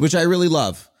theories, which I really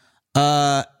love.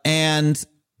 But I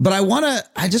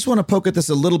just want to poke at this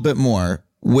a little bit more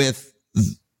with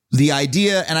the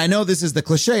idea, and I know this is the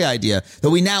cliche idea,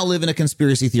 that we now live in a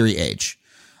conspiracy theory age,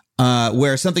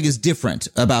 where something is different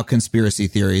about conspiracy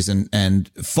theories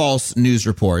and false news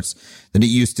reports than it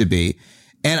used to be.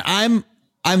 And I'm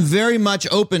very much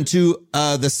open to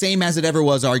the same as it ever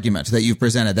was argument that you've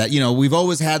presented, that, we've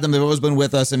always had them, they've always been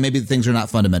with us, and maybe things are not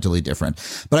fundamentally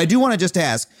different. But I do want to just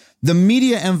ask, the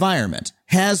media environment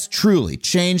has truly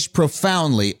changed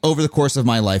profoundly over the course of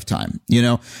my lifetime.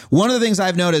 One of the things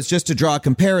I've noticed, just to draw a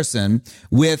comparison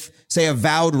with, say,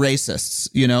 avowed racists,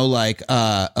 like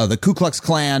the Ku Klux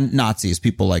Klan Nazis,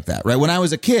 people like that, right? When I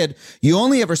was a kid, you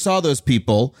only ever saw those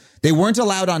people. They weren't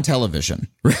allowed on television,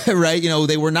 right?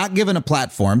 They were not given a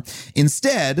platform.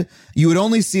 Instead, you would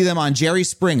only see them on Jerry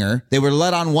Springer. They were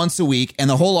let on once a week, and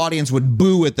the whole audience would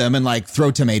boo at them and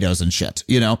throw tomatoes and shit,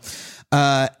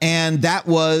 and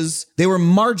they were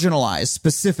marginalized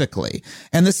specifically.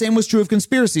 And the same was true of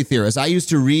conspiracy theorists. I used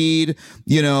to read,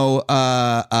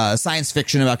 science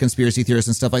fiction about conspiracy theorists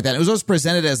and stuff like that. It was always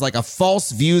presented as like a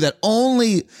false view that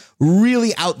only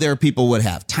really out there people would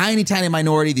have. Tiny, tiny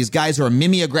minority. These guys who are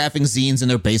mimeographing zines in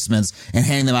their basements and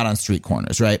handing them out on street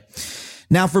corners, right?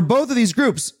 Now, for both of these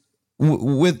groups,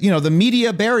 with, the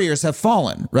media barriers have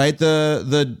fallen, right?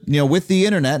 With the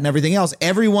internet and everything else,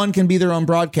 everyone can be their own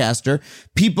broadcaster.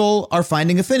 People are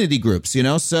finding affinity groups,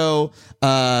 so,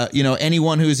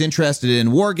 anyone who's interested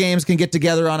in war games can get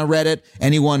together on a Reddit.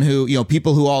 Anyone who,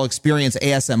 people who all experience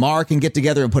ASMR can get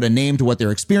together and put a name to what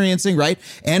they're experiencing, right?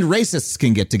 And racists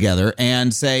can get together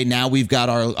and say, now we've got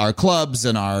our clubs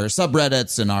and our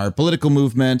subreddits and our political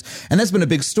movement. And that's been a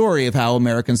big story of how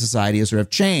American society has sort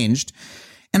of changed.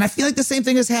 And I feel like the same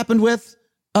thing has happened with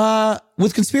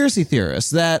conspiracy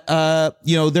theorists, that,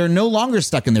 they're no longer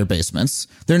stuck in their basements.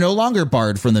 They're no longer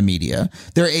barred from the media.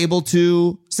 They're able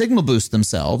to signal boost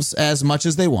themselves as much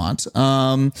as they want.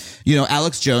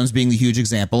 Alex Jones being the huge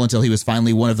example, until he was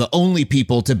finally one of the only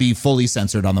people to be fully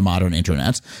censored on the modern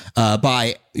internet,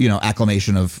 by,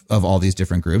 acclamation of all these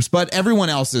different groups. But everyone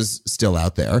else is still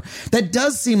out there. That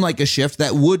does seem like a shift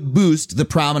that would boost the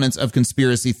prominence of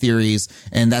conspiracy theories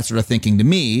and that sort of thinking to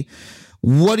me.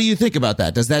 What do you think about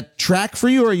that? Does that track for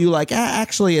you, or are you like,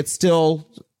 actually, it's still,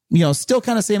 still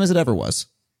kind of same as it ever was?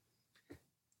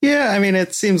 Yeah, I mean,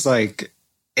 it seems like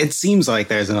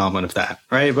there's an element of that,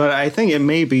 right? But I think it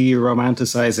may be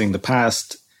romanticizing the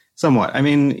past somewhat. I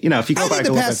mean, if you go back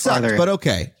a little bit farther, but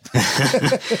okay.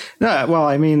 No, well,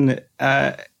 I mean,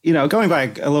 going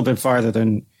back a little bit farther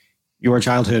than your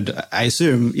childhood, I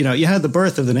assume, you had The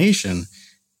Birth of the Nation,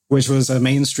 which was a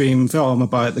mainstream film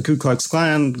about the Ku Klux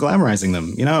Klan glamorizing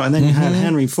them, and then you had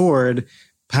Henry Ford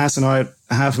passing out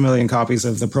 500,000 copies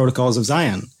of the Protocols of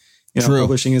Zion,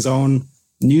 publishing his own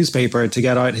newspaper to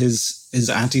get out his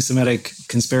anti-Semitic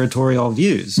conspiratorial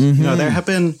views. There have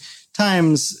been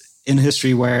times in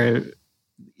history where,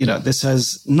 this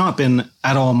has not been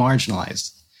at all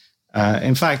marginalized.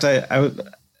 In fact,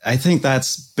 I think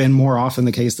that's been more often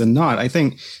the case than not. I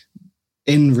think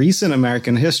in recent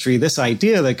American history, this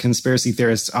idea that conspiracy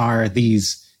theorists are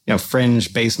these,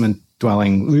 fringe basement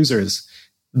dwelling losers,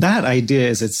 that idea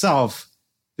is itself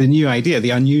the new idea, the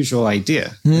unusual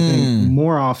idea. I think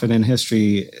more often in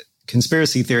history,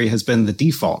 conspiracy theory has been the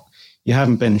default. You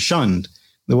haven't been shunned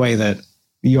the way that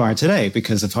you are today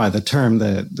because of how the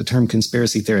term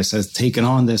conspiracy theorist has taken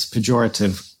on this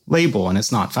pejorative label, and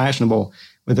it's not fashionable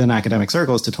within academic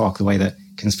circles to talk the way that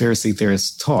conspiracy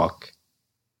theorists talk.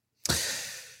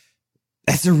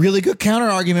 That's a really good counter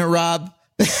argument, Rob.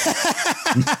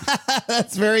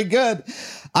 That's very good.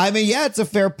 I mean, yeah, it's a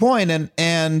fair point.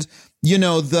 And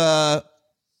the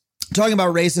talking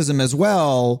about racism as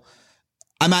well.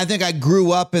 I think I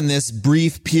grew up in this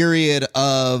brief period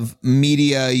of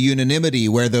media unanimity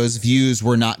where those views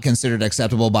were not considered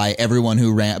acceptable by everyone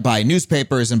who ran by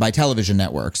newspapers and by television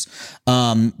networks.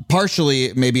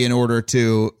 Partially maybe in order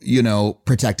to,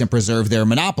 protect and preserve their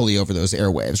monopoly over those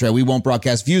airwaves, right? We won't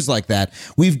broadcast views like that.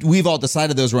 We've all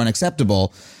decided those were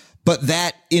unacceptable. But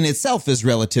that in itself is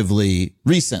relatively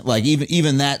recent. Like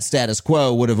even that status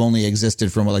quo would have only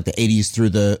existed from like the 80s through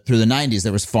the 90s.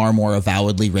 There was far more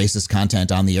avowedly racist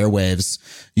content on the airwaves,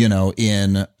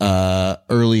 in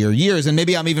earlier years. And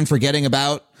maybe I'm even forgetting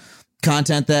about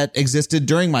content that existed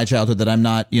during my childhood that I'm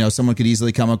not, someone could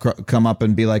easily come up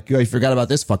and be like, "Yo, you forgot about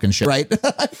this fucking shit," right?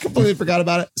 I completely forgot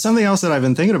about it. Something else that I've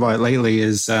been thinking about lately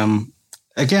is,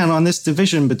 again, on this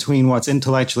division between what's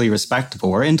intellectually respectable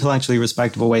or intellectually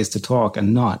respectable ways to talk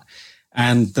and not,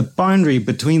 and the boundary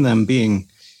between them being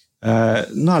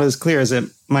not as clear as it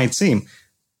might seem.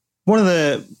 One of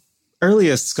the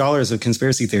earliest scholars of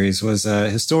conspiracy theories was a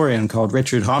historian called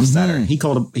Richard Hofstadter.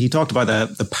 He talked about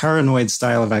the paranoid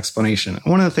style of explanation.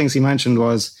 One of the things he mentioned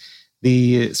was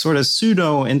the sort of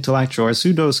pseudo-intellectual or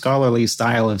pseudo-scholarly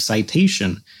style of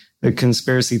citation that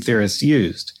conspiracy theorists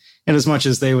used. In as much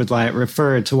as they would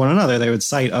refer to one another, they would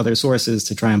cite other sources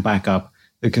to try and back up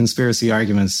the conspiracy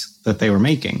arguments that they were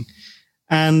making.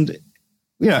 And,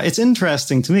 it's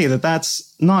interesting to me that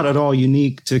that's not at all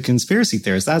unique to conspiracy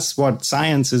theorists. That's what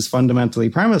science is fundamentally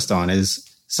premised on, is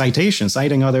citation,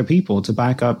 citing other people to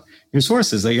back up your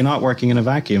sources, that you're not working in a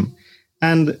vacuum.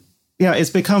 And, it's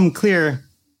become clear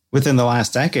within the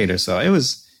last decade or so. It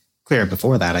was clear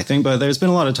before that, I think, but there's been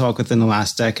a lot of talk within the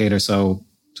last decade or so,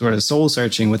 sort of soul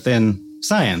searching within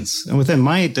science and within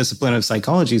my discipline of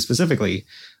psychology specifically,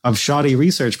 of shoddy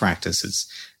research practices.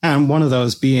 And one of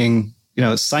those being,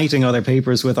 citing other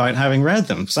papers without having read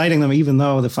them, citing them even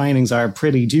though the findings are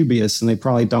pretty dubious and they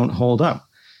probably don't hold up.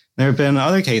 There have been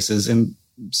other cases in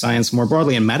science more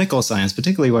broadly, in medical science,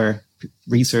 particularly where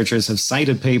researchers have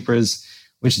cited papers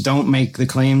which don't make the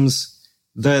claims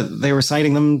that they were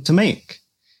citing them to make.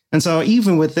 And so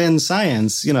even within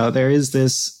science, there is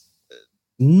this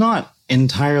not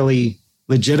entirely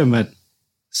legitimate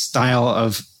style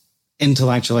of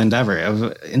intellectual endeavor,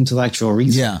 of intellectual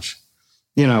research.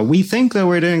 Yeah. We think that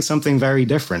we're doing something very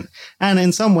different. And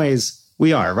in some ways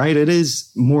we are, right? It is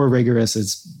more rigorous.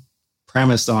 It's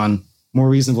premised on more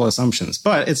reasonable assumptions,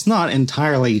 but it's not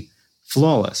entirely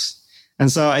flawless.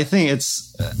 And so I think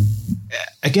it's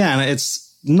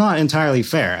not entirely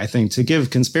fair, I think, to give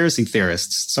conspiracy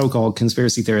theorists, so-called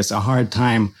conspiracy theorists, a hard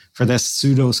time for this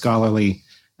pseudo-scholarly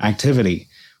activity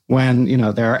when,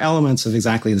 there are elements of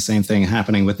exactly the same thing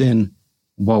happening within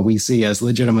what we see as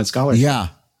legitimate scholarship. Yeah.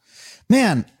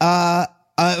 Man,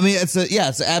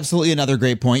 it's absolutely another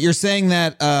great point. You're saying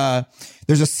that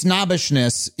there's a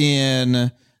snobbishness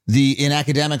in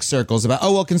academic circles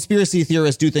about, conspiracy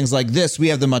theorists do things like this. We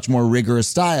have the much more rigorous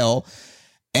style.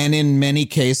 And in many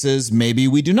cases, maybe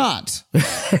we do not.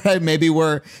 Right? Maybe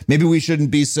we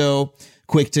shouldn't be so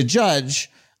quick to judge.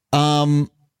 But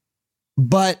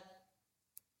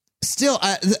still,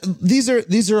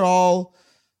 these are all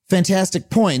fantastic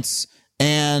points.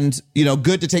 And,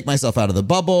 good to take myself out of the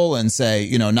bubble and say,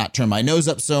 not turn my nose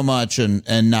up so much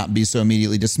and not be so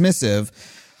immediately dismissive.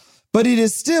 But it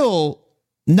is still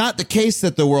not the case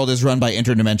that the world is run by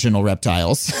interdimensional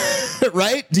reptiles,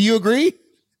 right? Do you agree?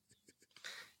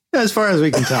 As far as we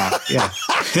can tell, yeah.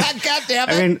 God damn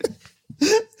it. I mean,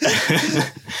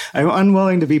 I'm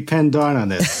unwilling to be pinned down on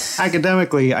this.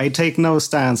 Academically, I take no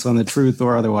stance on the truth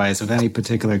or otherwise of any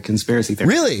particular conspiracy theory.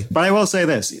 Really? But I will say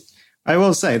this. I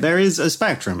will say there is a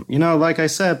spectrum. Like I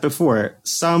said before,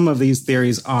 some of these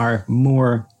theories are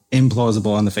more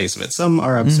implausible on the face of it. Some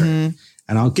are absurd. Mm-hmm.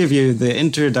 And I'll give you the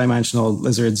interdimensional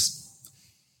lizards.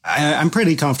 I'm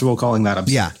pretty comfortable calling that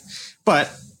absurd. Yeah.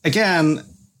 But again,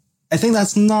 I think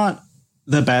that's not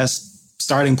the best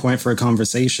starting point for a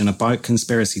conversation about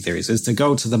conspiracy theories, is to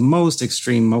go to the most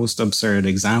extreme, most absurd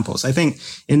examples. I think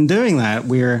in doing that,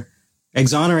 we're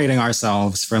exonerating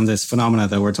ourselves from this phenomena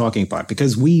that we're talking about,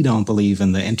 because we don't believe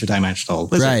in the interdimensional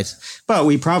lizards. Right. But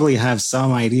we probably have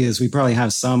some ideas, we probably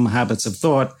have some habits of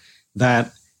thought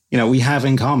that, we have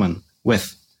in common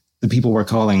with the people we're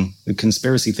calling the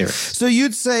conspiracy theorists. So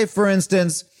you'd say, for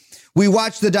instance, we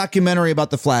watched the documentary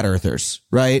about the flat earthers,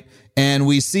 right? And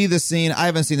we see the scene. I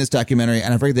haven't seen this documentary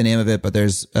and I forget the name of it, but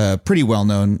there's a pretty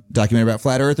well-known documentary about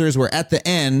flat earthers where at the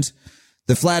end,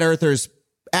 the flat earthers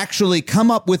actually come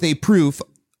up with a proof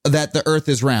that the earth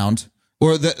is round,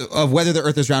 or of whether the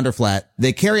earth is round or flat.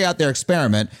 They carry out their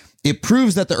experiment. It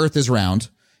proves that the earth is round,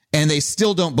 and they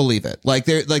still don't believe it.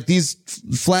 These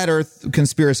flat earth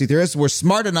conspiracy theorists were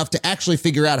smart enough to actually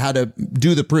figure out how to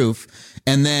do the proof.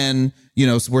 And then,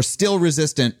 we're still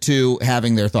resistant to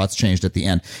having their thoughts changed at the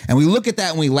end. And we look at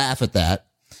that and we laugh at that.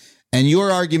 And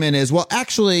your argument is, well,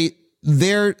 actually,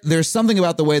 there's something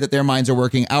about the way that their minds are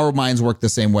working. Our minds work the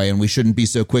same way, and we shouldn't be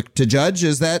so quick to judge.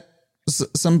 Is that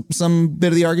some bit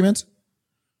of the argument?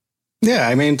 Yeah,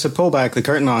 I mean, to pull back the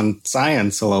curtain on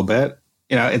science a little bit,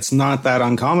 it's not that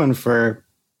uncommon for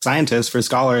scientists, for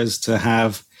scholars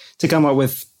to come up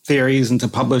with theories and to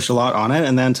publish a lot on it,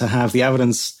 and then to have the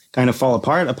evidence kind of fall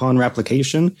apart upon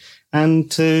replication, and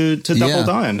to double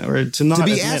down, or to not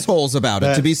be assholes about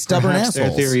it, to be stubborn assholes. Their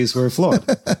theories were flawed.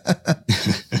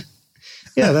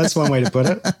 Yeah, that's one way to put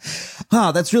it.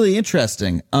 That's really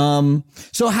interesting.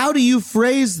 So how do you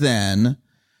phrase then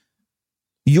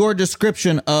your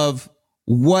description of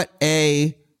what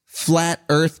a flat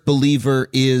earth believer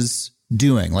is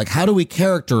doing? Like, how do we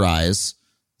characterize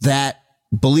that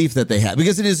belief that they have?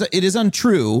 Because it is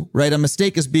untrue, right? A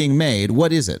mistake is being made.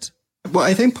 What is it? Well,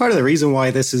 I think part of the reason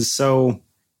why this is so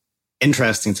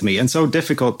interesting to me and so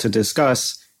difficult to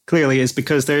discuss clearly is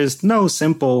because there's no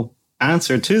simple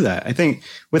answer to that. I think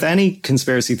with any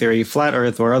conspiracy theory, flat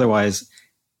earth or otherwise,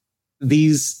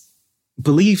 these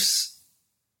beliefs,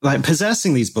 like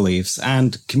possessing these beliefs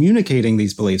and communicating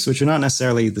these beliefs, which are not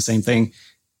necessarily the same thing,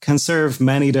 can serve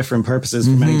many different purposes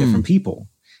for many different people.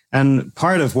 And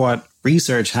part of what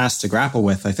research has to grapple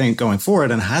with, I think, going forward,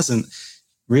 and hasn't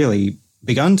really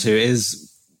begun to,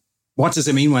 is what does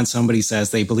it mean when somebody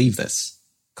says they believe this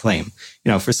claim?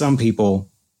 For some people,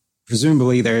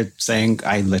 presumably they're saying,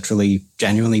 I literally,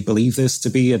 genuinely believe this to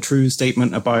be a true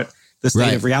statement about the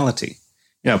state of reality.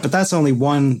 But that's only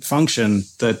one function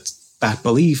that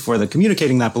belief, or the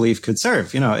communicating that belief, could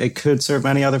serve. It could serve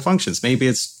many other functions. Maybe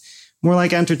it's more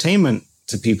like entertainment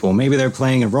to people. Maybe they're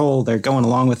playing a role, they're going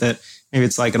along with it. Maybe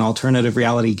it's like an alternative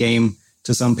reality game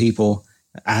to some people.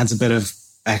 It adds a bit of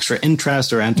extra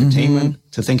interest or entertainment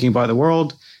to thinking about the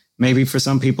world. Maybe for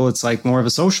some people, it's like more of a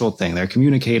social thing. They're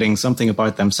communicating something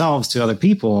about themselves to other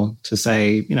people to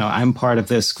say, I'm part of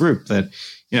this group that,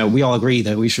 we all agree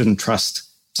that we shouldn't trust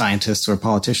scientists or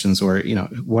politicians or,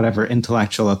 whatever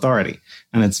intellectual authority.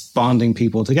 And it's bonding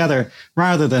people together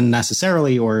rather than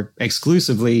necessarily or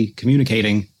exclusively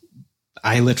communicating,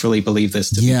 I literally believe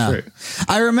this to be true.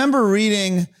 I remember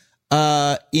reading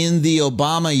in the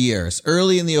Obama years,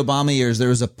 early in the Obama years, there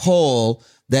was a poll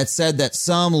that said that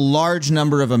some large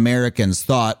number of Americans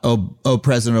thought,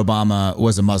 President Obama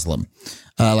was a Muslim.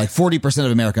 Like 40%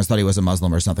 of Americans thought he was a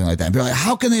Muslim or something like that. And be like,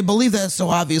 how can they believe that? It's so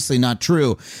obviously not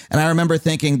true. And I remember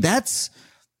thinking, that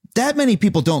many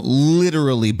people don't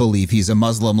literally believe he's a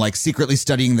Muslim, like secretly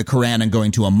studying the Quran and going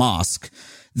to a mosque.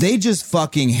 They just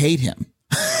fucking hate him.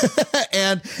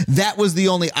 And that was the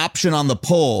only option on the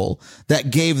poll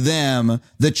that gave them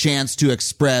the chance to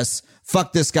express,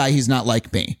 fuck this guy, he's not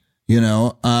like me,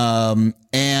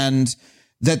 and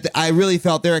that I really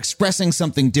felt they're expressing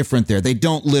something different there. They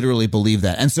don't literally believe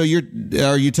that. And so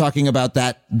are you talking about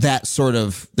that sort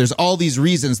of, there's all these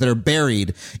reasons that are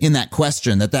buried in that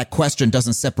question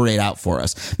doesn't separate out for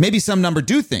us. Maybe some number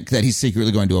do think that he's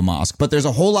secretly going to a mosque, but there's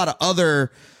a whole lot of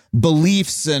other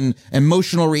beliefs and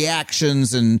emotional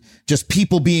reactions and just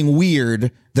people being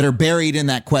weird that are buried in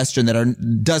that question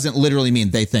that doesn't literally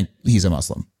mean they think he's a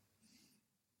Muslim.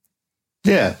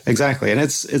 Yeah, exactly. And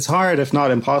it's hard, if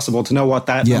not impossible, to know what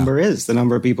that number is, the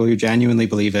number of people who genuinely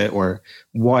believe it, or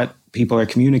what people are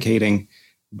communicating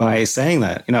by saying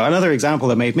that. You know, another example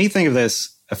that made me think of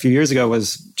this a few years ago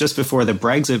was just before the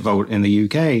Brexit vote in the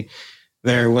UK,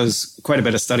 there was quite a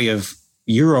bit of study of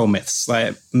Euro myths,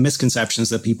 like misconceptions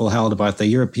that people held about the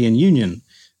European Union,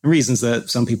 reasons that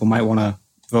some people might want to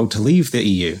vote to leave the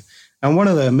EU. And one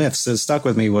of the myths that stuck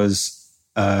with me was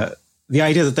the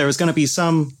idea that there was going to be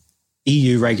some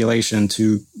EU regulation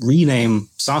to rename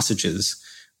sausages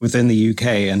within the UK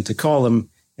and to call them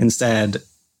instead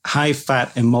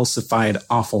high-fat emulsified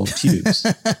offal tubes,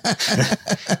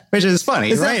 which is funny,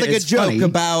 It right? sounds like It's a joke funny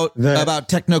about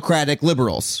technocratic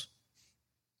liberals.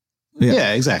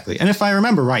 Yeah, exactly. And if I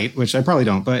remember right, which I probably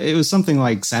don't, but it was something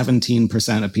like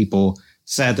 17% of people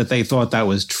said that they thought that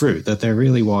was true, that there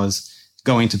really was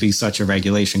going to be such a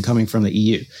regulation coming from the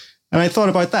EU. And I thought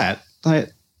about that,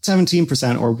 like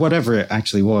 17% or whatever it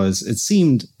actually was, it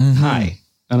seemed high.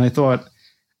 And I thought,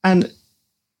 and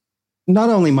not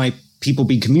only might people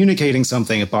be communicating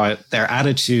something about their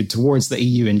attitude towards the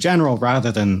EU in general,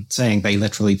 rather than saying they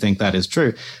literally think that is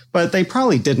true, but they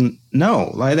probably didn't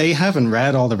know. Like, they haven't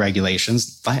read all the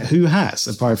regulations. Who has,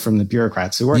 apart from the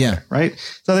bureaucrats who work there, right?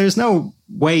 So there's no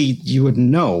way you would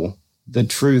know the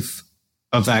truth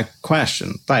of that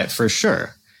question. But for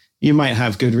sure, you might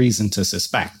have good reason to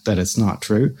suspect that it's not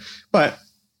true. But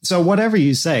so whatever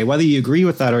you say, whether you agree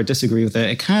with that or disagree with it,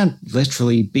 it can't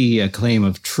literally be a claim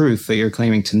of truth that you're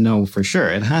claiming to know for sure.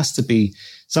 It has to be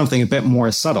something a bit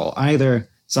more subtle, either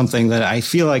something that I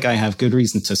feel like I have good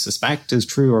reason to suspect is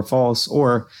true or false,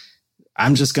 or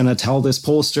I'm just going to tell this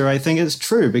pollster I think it's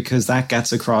true because that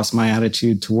gets across my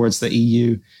attitude towards the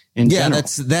EU in general.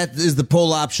 That is the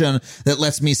poll option that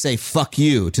lets me say fuck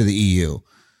you to the EU,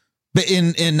 but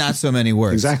in not so many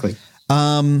words. Exactly.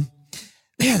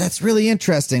 Yeah, that's really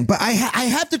interesting. But I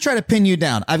have to try to pin you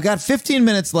down. I've got 15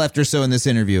 minutes left or so in this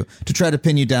interview to try to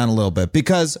pin you down a little bit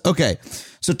because, okay,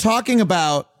 so talking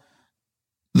about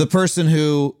the person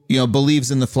who,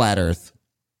 believes in the flat earth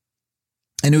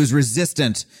and who is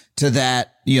resistant to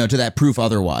that, to that proof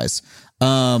otherwise.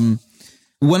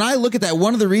 When I look at that,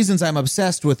 one of the reasons I'm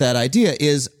obsessed with that idea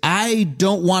is I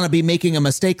don't want to be making a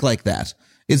mistake like that.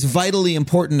 It's vitally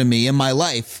important to me in my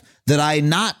life that I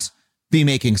not be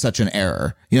making such an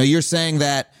error. You're saying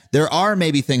that there are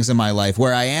maybe things in my life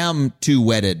where I am too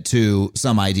wedded to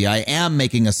some idea. I am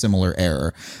making a similar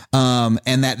error. And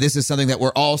that this is something that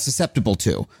we're all susceptible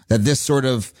to, that this sort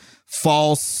of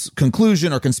false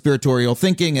conclusion or conspiratorial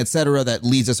thinking, etc., that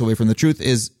leads us away from the truth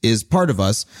is part of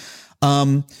us.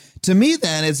 To me,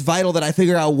 then, it's vital that I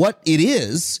figure out what it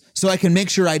is so I can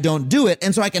make sure I don't do it,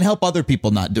 and so I can help other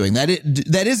people not doing that.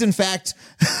 That is, in fact,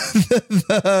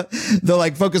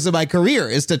 the focus of my career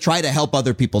is to try to help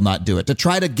other people not do it, to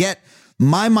try to get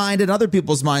my mind and other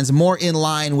people's minds more in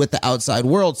line with the outside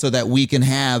world so that we can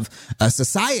have a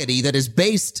society that is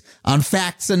based on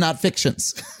facts and not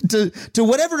fictions to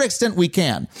whatever extent we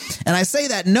can. And I say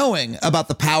that knowing about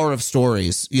the power of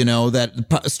stories,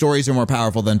 that stories are more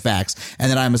powerful than facts and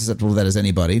that I'm as susceptible to that as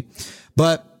anybody.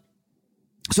 But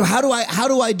so how do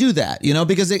I do that?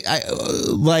 Because I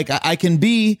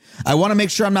want to make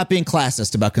sure I'm not being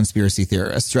classist about conspiracy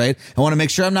theorists, right? I want to make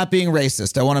sure I'm not being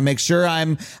racist. I want to make sure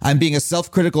I'm being as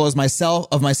self-critical of myself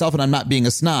and I'm not being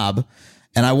a snob.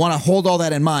 And I want to hold all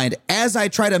that in mind as I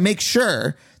try to make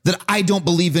sure that I don't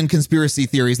believe in conspiracy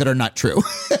theories that are not true.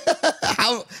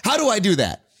 How do I do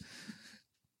that?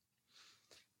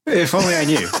 If only I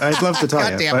knew. I'd love to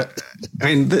tell you. But I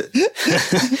mean,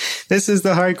 this is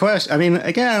the hard question. I mean,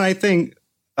 again, I think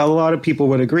a lot of people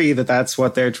would agree that that's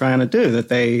what they're trying to do, that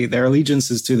their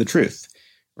allegiance is to the truth,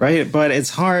 right? But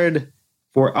it's hard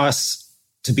for us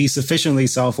to be sufficiently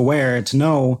self-aware to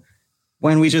know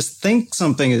when we just think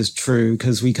something is true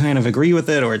because we kind of agree with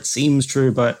it or it seems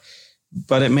true, but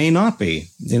it may not be.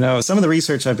 Some of the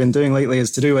research I've been doing lately is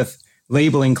to do with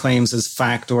labeling claims as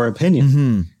fact or opinion.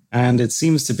 Mm-hmm. And it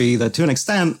seems to be that to an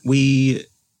extent, we're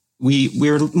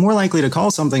more likely to call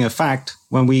something a fact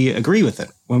when we agree with it,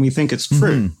 when we think it's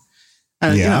true. Mm-hmm.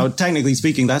 And, technically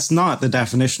speaking, that's not the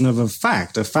definition of a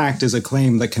fact. A fact is a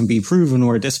claim that can be proven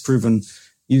or disproven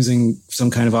using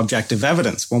some kind of objective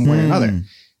evidence one way or another.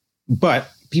 But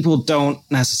people don't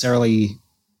necessarily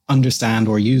understand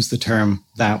or use the term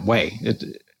that way.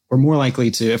 We're more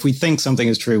likely to, if we think something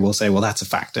is true, we'll say, well, that's a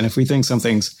fact. And if we think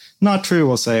something's not true,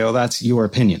 we'll say, oh, that's your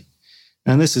opinion.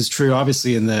 And this is true,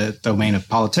 obviously, in the domain of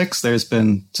politics. There's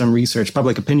been some research,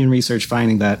 public opinion research,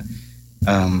 finding that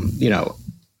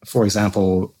For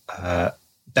example,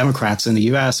 Democrats in the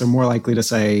US are more likely to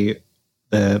say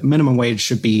the minimum wage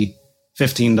should be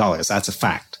 $15. That's a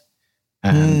fact.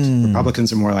 And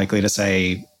Republicans are more likely to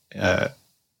say a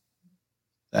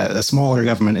smaller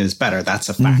government is better. That's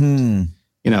a fact.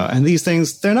 And these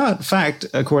things, they're not fact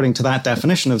according to that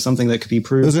definition of something that could be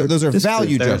proved. Those are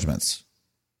value judgments.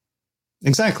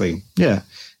 Exactly. Yeah.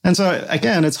 And so,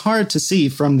 again, it's hard to see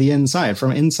from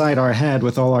inside our head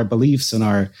with all our beliefs and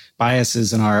our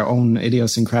biases and our own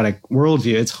idiosyncratic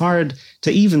worldview. It's hard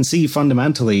to even see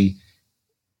fundamentally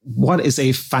what is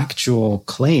a factual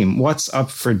claim, what's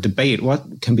up for debate,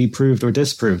 what can be proved or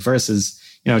disproved versus,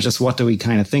 just what do we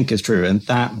kind of think is true. And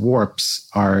that warps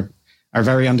our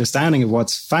very understanding of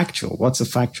what's factual. What's a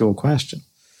factual question?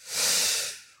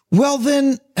 Well,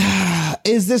 then,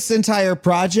 is this entire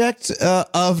project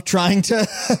of trying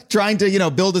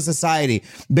to build a society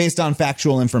based on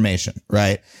factual information,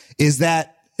 right? Is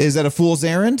that a fool's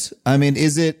errand? I mean,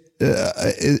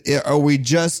 are we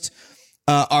just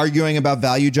arguing about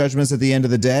value judgments at the end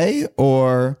of the day,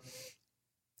 or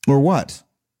what?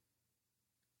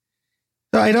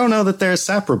 I don't know that they're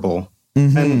separable.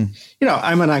 And,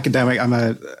 I'm an academic, I'm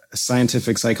a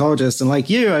scientific psychologist. And like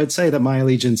you, I'd say that my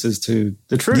allegiance is to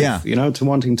the truth, to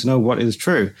wanting to know what is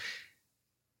true.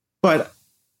 But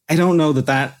I don't know that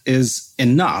that is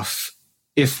enough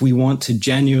if we want to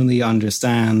genuinely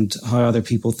understand how other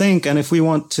people think. And if we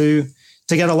want to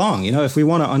get along, if we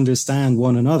want to understand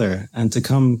one another and to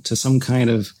come to some kind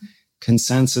of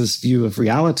consensus view of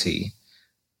reality,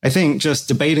 I think just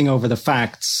debating over the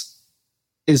facts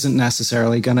isn't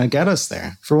necessarily going to get us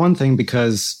there. For one thing,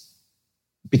 because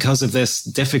of this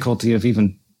difficulty of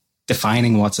even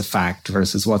defining what's a fact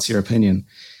versus what's your opinion.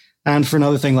 And for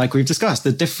another thing, like we've discussed,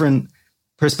 the different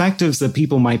perspectives that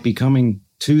people might be coming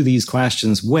to these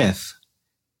questions with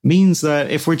means that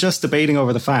if we're just debating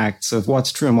over the facts of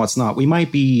what's true and what's not, we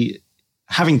might be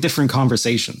having different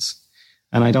conversations.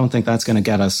 And I don't think that's going to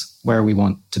get us where we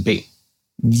want to be.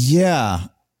 Yeah.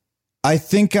 I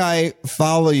think I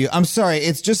follow you. I'm sorry.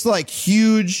 It's just like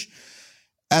huge.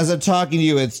 As I'm talking to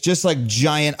you, it's just like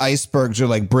giant icebergs are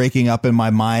like breaking up in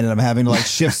my mind, and I'm having to like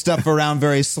shift stuff around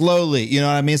very slowly. You know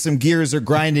what I mean? Some gears are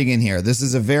grinding in here. This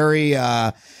is a very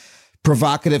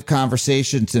provocative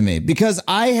conversation to me, because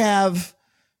I have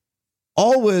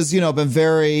always, been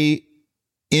very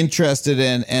interested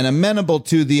in and amenable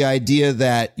to the idea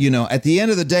that, at the end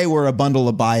of the day, we're a bundle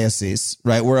of biases,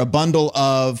 right? We're a bundle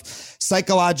of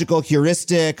psychological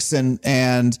heuristics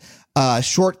and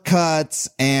shortcuts,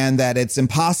 and that it's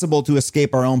impossible to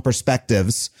escape our own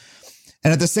perspectives.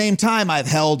 And at the same time, I've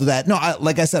held that,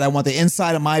 like I said, I want the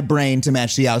inside of my brain to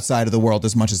match the outside of the world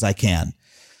as much as I can.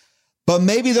 But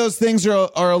maybe those things are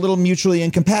a little mutually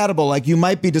incompatible. Like you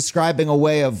might be describing a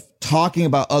way of talking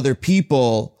about other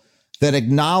people that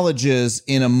acknowledges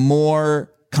in a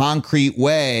more concrete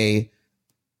way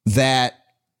that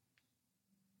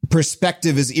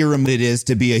perspective is irremediable it is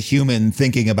to be a human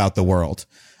thinking about the world.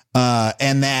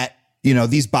 And that,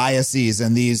 these biases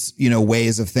and these,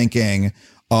 ways of thinking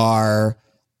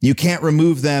you can't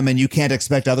remove them, and you can't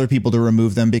expect other people to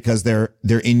remove them because they're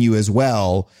in you as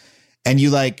well. And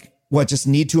you just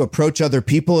need to approach other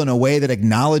people in a way that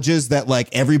acknowledges that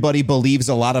everybody believes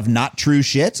a lot of not true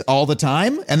shit all the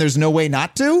time, and there's no way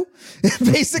not to,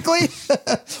 basically,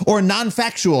 or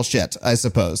non-factual shit, I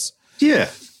suppose. Yeah.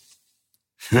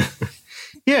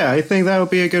 Yeah, I think that would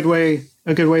be a good way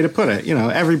to put it.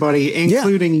 Everybody,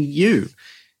 including you,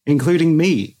 including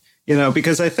me,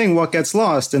 because I think what gets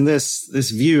lost in this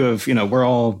view of, we're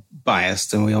all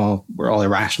biased and we're all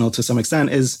irrational to some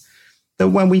extent, is that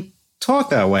when we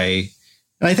talk that way,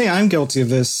 and I think I'm guilty of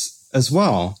this as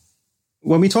well,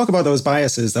 when we talk about those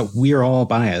biases, that we're all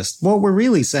biased, what we're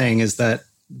really saying is that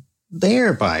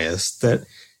they're biased, that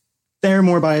they're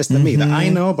more biased than me, that I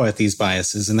know about these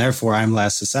biases, and therefore I'm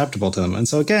less susceptible to them. And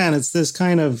so again, it's this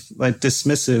kind of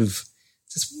dismissive,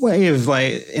 this way of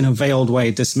in a veiled way,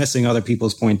 dismissing other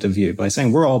people's point of view by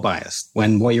saying we're all biased,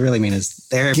 when what you really mean is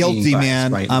they're guilty, being biased,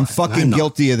 man. right? I'm fucking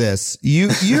guilty of this.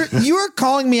 You're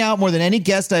calling me out more than any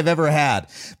guest I've ever had,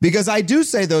 because I do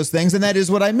say those things, and that is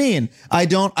what I mean. I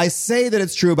say that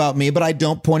it's true about me, but I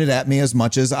don't point it at me as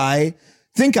much as I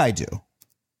think I do.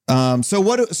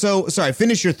 Sorry,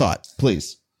 finish your thought,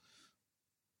 please.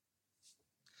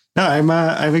 No,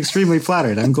 I'm extremely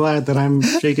flattered. I'm glad that I'm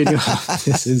shaking you off.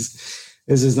 This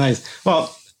is nice.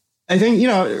 Well, I think,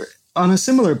 on a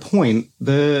similar point,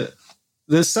 the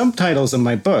subtitles of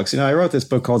my books, I wrote this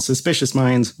book called Suspicious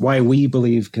Minds, Why We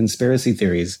Believe Conspiracy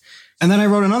Theories. And then I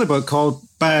wrote another book called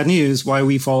Bad News, Why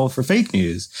We Fall for Fake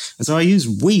News. And so I use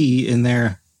we in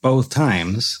there both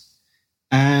times.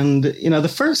 And, the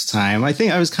first time, I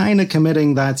think I was kind of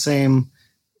committing that same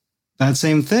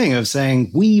thing of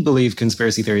saying, we believe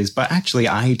conspiracy theories, but actually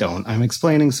I don't. I'm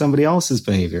explaining somebody else's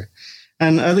behavior.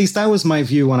 And at least that was my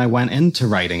view when I went into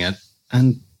writing it.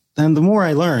 And then the more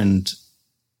I learned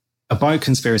about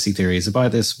conspiracy theories,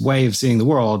 about this way of seeing the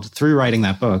world through writing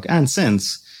that book, and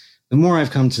since, the more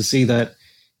I've come to see that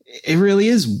it really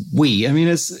is we. I mean,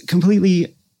 it's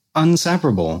completely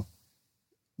inseparable.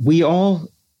 We all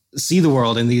see the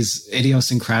world in these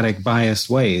idiosyncratic, biased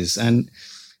ways. And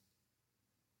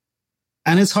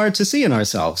it's hard to see in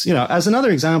ourselves. As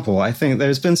another example, I think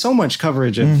there's been so much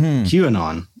coverage of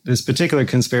QAnon, this particular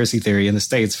conspiracy theory in the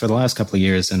States for the last couple of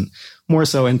years, and more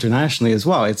so internationally as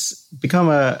well. It's become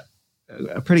a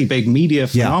pretty big media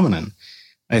phenomenon,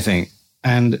 I think.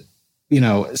 And,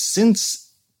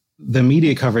 since the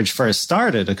media coverage first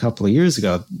started a couple of years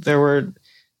ago, there were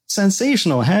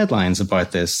sensational headlines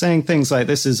about this, saying things like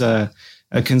this is a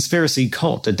conspiracy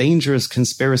cult, a dangerous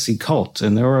conspiracy cult.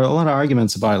 And there were a lot of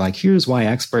arguments about, like, here's why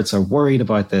experts are worried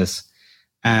about this.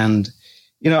 And,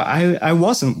 I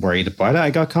wasn't worried about it. I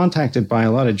got contacted by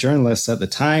a lot of journalists at the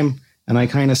time, and I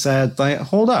kind of said, like,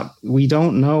 hold up, we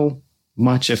don't know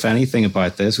much, if anything,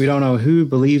 about this. We don't know who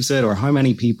believes it or how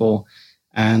many people.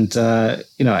 And,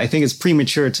 I think it's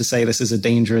premature to say this is a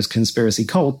dangerous conspiracy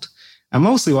cult. And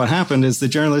mostly what happened is the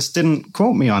journalists didn't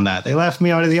quote me on that. They left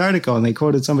me out of the article and they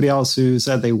quoted somebody else who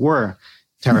said they were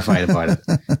terrified about it.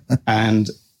 And,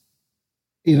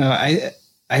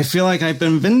 I feel like I've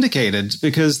been vindicated,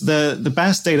 because the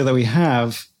best data that we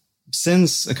have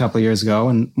since a couple of years ago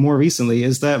and more recently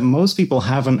is that most people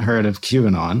haven't heard of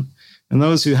QAnon. And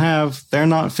those who have, they're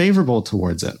not favorable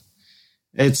towards it.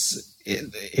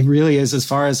 It really is, as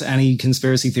far as any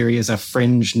conspiracy theory is a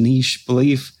fringe niche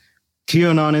belief,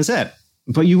 QAnon is it.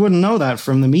 But you wouldn't know that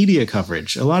from the media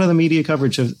coverage. A lot of the media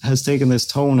coverage has taken this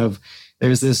tone of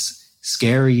there's this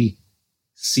scary,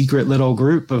 secret little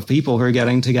group of people who are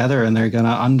getting together and they're going to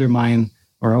undermine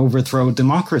or overthrow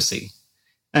democracy.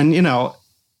 And,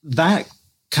 that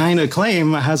kind of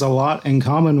claim has a lot in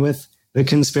common with the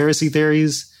conspiracy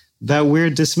theories that we're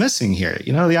dismissing here.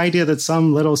 The idea that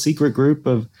some little secret group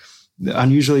of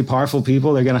unusually powerful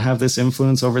people are going to have this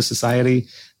influence over society,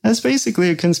 that's basically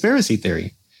a conspiracy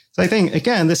theory. So I think,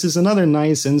 again, this is another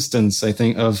nice instance, I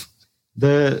think, of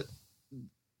the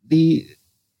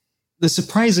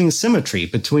surprising symmetry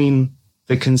between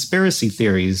the conspiracy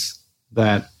theories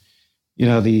that,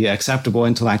 the acceptable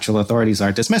intellectual authorities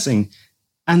are dismissing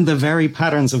and the very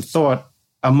patterns of thought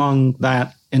among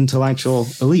that intellectual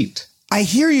elite. I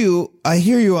hear you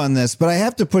on this, but I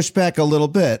have to push back a little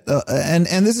bit.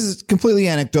 And this is completely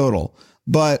anecdotal,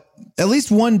 but at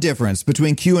least one difference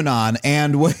between QAnon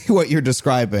and what you're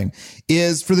describing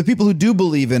is, for the people who do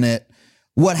believe in it,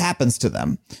 what happens to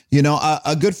them.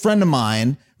 A good friend of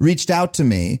mine reached out to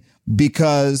me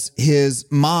because his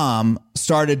mom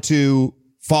started to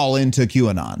fall into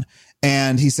QAnon.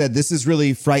 And he said, this is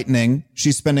really frightening.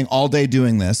 She's spending all day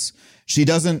doing this. She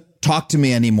doesn't talk to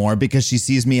me anymore because she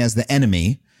sees me as the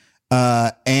enemy.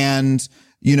 And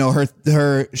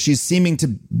she's seeming to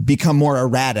become more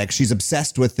erratic. She's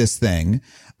obsessed with this thing.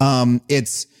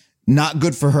 It's not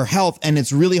good for her health, and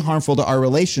it's really harmful to our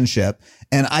relationship.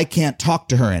 And I can't talk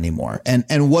to her anymore.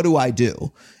 And what do I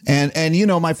do? And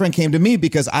my friend came to me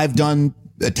because I've done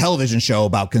a television show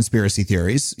about conspiracy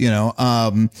theories,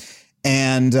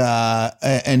 and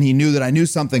he knew that I knew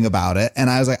something about it. And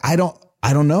I was like, I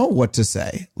don't know what to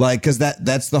say, because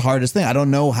that's the hardest thing. I don't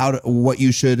know what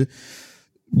you should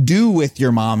do with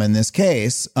your mom in this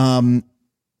case. But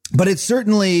it's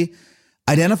certainly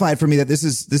identified for me that this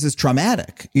is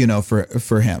traumatic,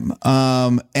 for him.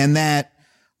 And that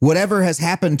whatever has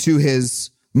happened to his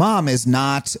mom is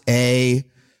not a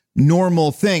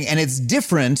normal thing. And it's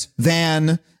different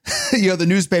than, the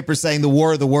newspaper saying the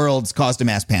War of the Worlds caused a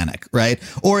mass panic, right?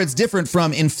 Or it's different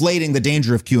from inflating the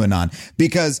danger of QAnon,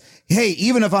 because, hey,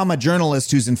 even if I'm a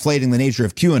journalist who's inflating the nature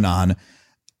of QAnon,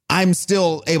 I'm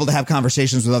still able to have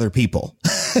conversations with other people.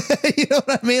 You know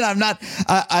what I mean?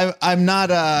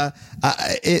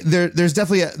 There's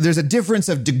definitely there's a difference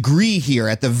of degree here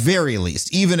at the very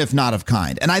least, even if not of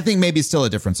kind. And I think maybe still a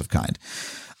difference of kind.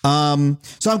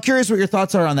 So I'm curious what your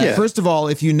thoughts are on that. Yeah. First of all,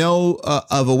 if you know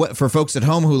for folks at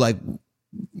home who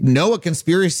know a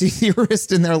conspiracy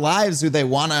theorist in their lives who they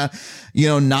want to,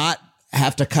 not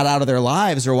have to cut out of their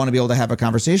lives or want to be able to have a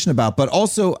conversation about. But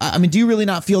also, do you really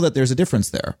not feel that there's a difference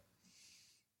there?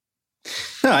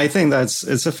 No, I think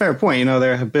it's a fair point.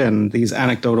 There have been these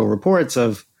anecdotal reports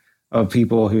of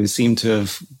people who seem to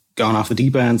have gone off the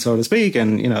deep end, so to speak.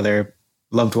 And, their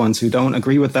loved ones who don't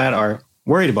agree with that are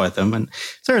worried about them. And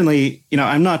certainly,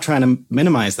 I'm not trying to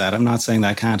minimize that. I'm not saying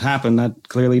that can't happen. That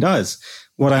clearly does.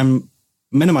 What I'm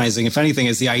minimizing, if anything,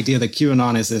 is the idea that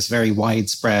QAnon is this very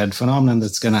widespread phenomenon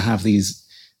that's going to have these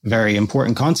very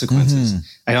important consequences.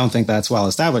 I don't think that's well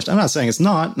established. I'm not saying it's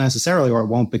not necessarily, or it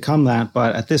won't become that,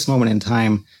 but at this moment in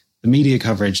time, the media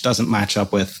coverage doesn't match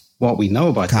up with what we know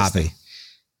about this thing.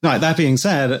 Now, that being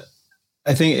said,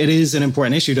 I think it is an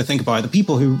important issue to think about the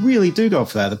people who really do go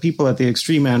for that, the people at the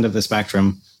extreme end of the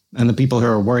spectrum, and the people who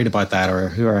are worried about that or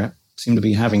who seem to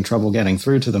be having trouble getting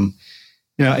through to them.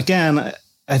 Again,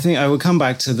 I think I would come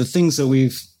back to the things that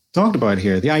we've talked about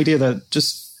here. The idea that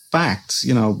just facts,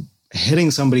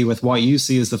 hitting somebody with what you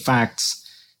see as the facts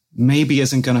maybe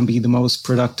isn't going to be the most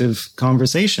productive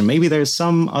conversation. Maybe there's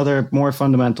some other more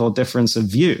fundamental difference of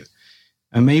view.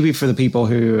 And maybe for the people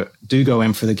who do go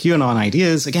in for the QAnon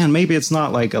ideas, again, maybe it's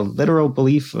not like a literal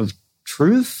belief of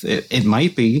truth. It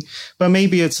might be, but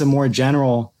maybe it's a more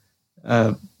general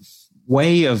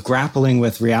way of grappling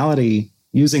with reality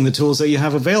using the tools that you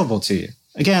have available to you.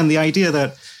 Again, the idea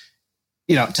that,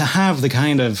 to have the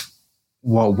kind of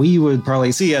what we would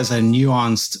probably see as a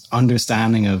nuanced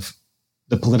understanding of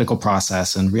the political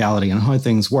process and reality and how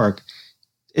things work,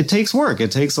 it takes work.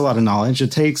 It takes a lot of knowledge.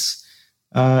 It takes,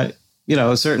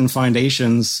 certain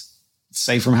foundations,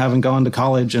 say from having gone to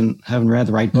college and having read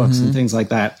the right books and things like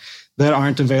that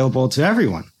aren't available to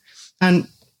everyone. And,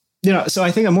 so I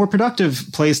think a more productive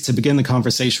place to begin the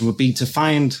conversation would be to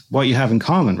find what you have in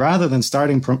common rather than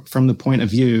starting from the point of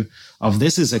view of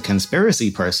this is a conspiracy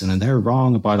person and they're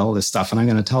wrong about all this stuff and I'm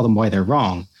going to tell them why they're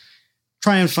wrong.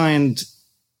 Try and find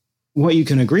what you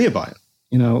can agree about,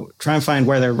 try and find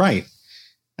where they're right.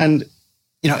 And,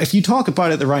 if you talk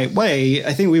about it the right way,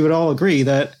 I think we would all agree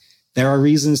that there are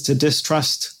reasons to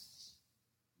distrust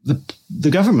the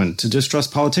government, to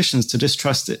distrust politicians, to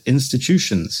distrust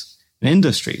institutions and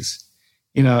industries,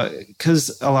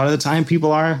 because a lot of the time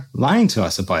people are lying to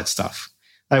us about stuff.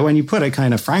 Like when you put it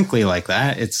kind of frankly like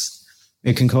that,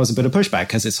 it can cause a bit of pushback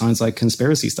because it sounds like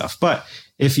conspiracy stuff. But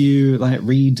if you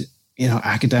read,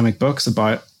 academic books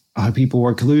about how people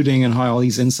were colluding and how all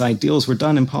these inside deals were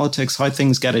done in politics, how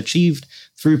things get achieved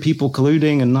through people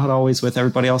colluding and not always with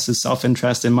everybody else's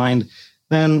self-interest in mind,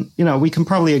 then, we can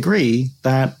probably agree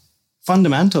that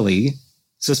fundamentally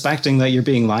suspecting that you're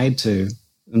being lied to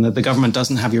and that the government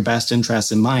doesn't have your best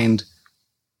interests in mind,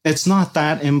 it's not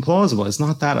that implausible. It's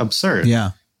not that absurd.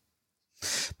 Yeah.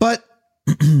 But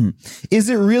is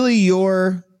it really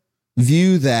your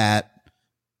view that,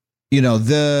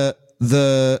 that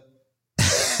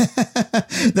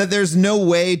there's no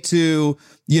way to,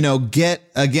 get,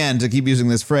 again, to keep using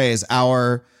this phrase,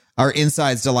 our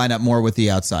insides to line up more with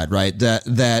the outside, right?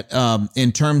 That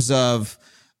in terms of,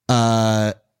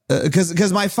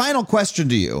 because my final question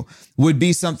to you would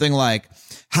be something like,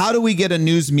 how do we get a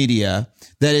news media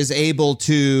that is able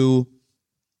to,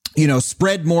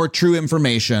 spread more true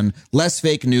information, less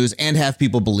fake news, and have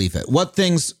people believe it? What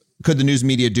things could the news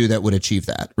media do that would achieve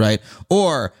that, right?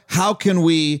 Or how can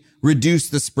we reduce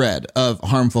the spread of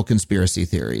harmful conspiracy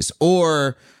theories?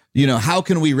 Or, how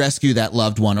can we rescue that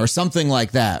loved one or something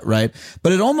like that, right?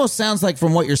 But it almost sounds like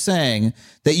from what you're saying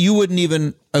that you wouldn't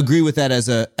even agree with that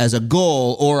as a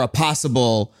goal or a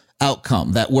possible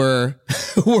outcome, that we're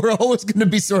always going to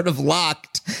be sort of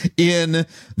locked in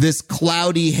this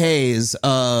cloudy haze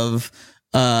of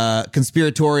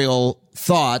conspiratorial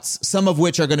thoughts, some of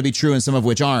which are going to be true and some of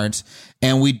which aren't.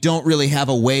 And we don't really have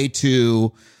a way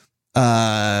to,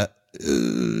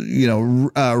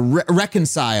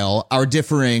 reconcile our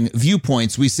differing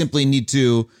viewpoints. We simply need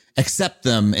to accept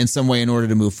them in some way in order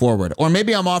to move forward. Or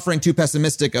maybe I'm offering too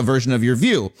pessimistic a version of your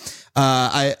view.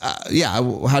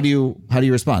 How do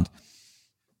you respond?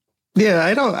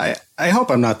 Yeah, I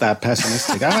hope I'm not that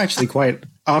pessimistic. I'm actually quite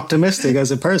optimistic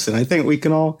as a person. I think we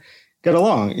can all get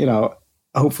along,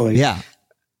 hopefully. Yeah.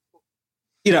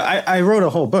 I wrote a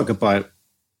whole book about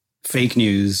fake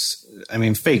news. I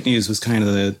mean, fake news was kind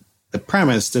of the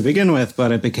premise to begin with,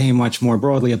 but it became much more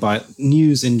broadly about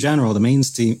news in general, the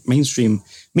mainstream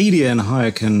media and how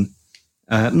it can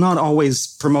not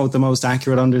always promote the most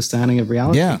accurate understanding of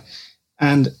reality. Yeah.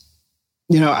 And,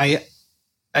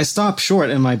 I stopped short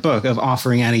in my book of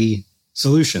offering any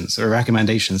solutions or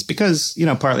recommendations because,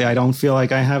 partly I don't feel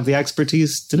like I have the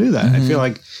expertise to do that. I feel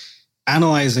like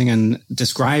analyzing and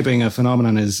describing a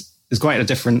phenomenon is quite a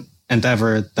different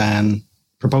endeavor than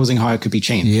proposing how it could be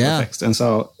changed or fixed. And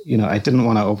so, I didn't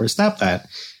want to overstep that.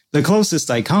 The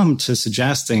closest I come to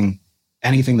suggesting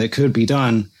anything that could be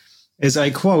done is I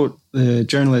quote the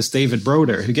journalist David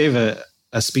Broder, who gave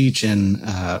a speech in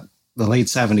the late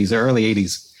 70s or early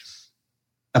 80s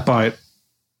about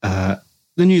the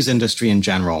news industry in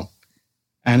general.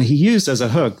 And he used as a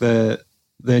hook the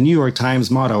New York Times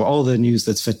motto, all the news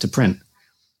that's fit to print.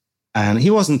 And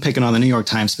he wasn't picking on the New York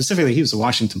Times specifically. He was a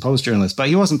Washington Post journalist, but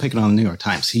he wasn't picking on the New York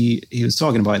Times. He was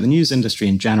talking about the news industry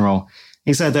in general.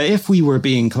 He said that if we were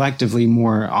being collectively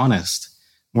more honest,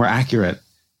 more accurate,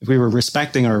 if we were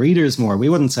respecting our readers more, we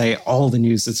wouldn't say all the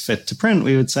news that's fit to print.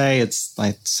 We would say it's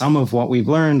like some of what we've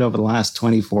learned over the last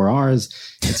 24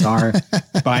 hours. It's our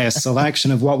biased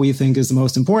selection of what we think is the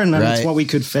most important. And it's what we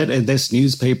could fit in this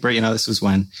newspaper. You know, this was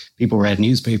when people read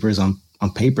newspapers on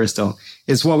paper still.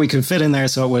 It's what we could fit in there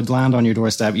so it would land on your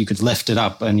doorstep. You could lift it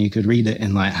up and you could read it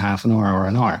in like half an hour or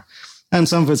an hour. And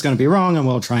some of it's going to be wrong, and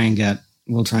we'll try and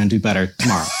do better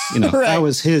tomorrow. You know, That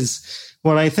was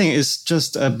what I think is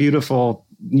just a beautiful,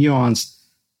 nuanced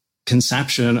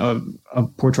conception of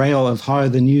portrayal of how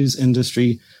the news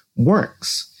industry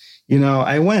works. You know,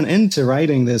 I went into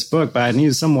writing this book, Bad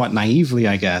News, somewhat naively,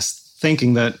 I guess,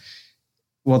 thinking that,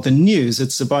 well, the news,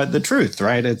 it's about the truth,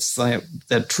 right? It's like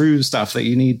the true stuff that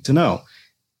you need to know.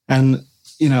 And,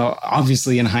 you know,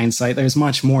 obviously in hindsight, there's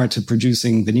much more to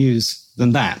producing the news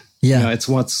than that. Yeah. You know, it's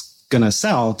what's going to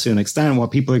sell to an extent, what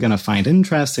people are going to find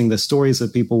interesting, the stories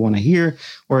that people want to hear,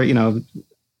 or, you know,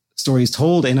 stories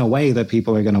told in a way that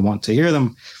people are going to want to hear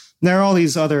them. There are all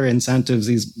these other incentives,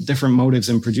 these different motives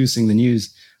in producing the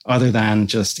news, other than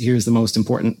just here's the most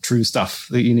important true stuff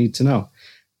that you need to know.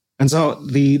 And so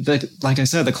the like I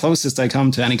said, the closest I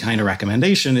come to any kind of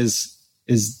recommendation is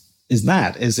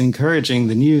encouraging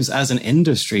the news as an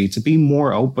industry to be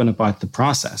more open about the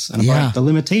process and about the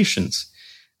limitations.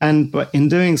 But in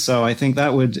doing so, I think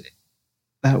that would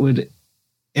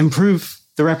improve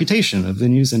the reputation of the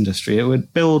news industry. It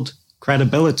would build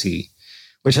credibility,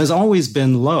 which has always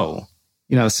been low,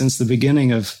 you know, since the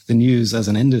beginning of the news as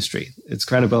an industry. Its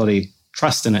credibility,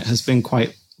 trust in it has been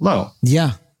quite low.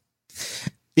 Yeah.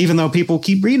 Even though people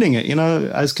keep reading it, you know,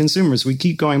 as consumers, we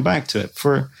keep going back to it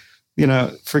for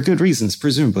good reasons,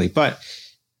 presumably. But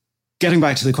getting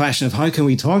back to the question of how can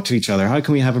we talk to each other? How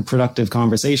can we have a productive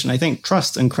conversation? I think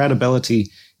trust and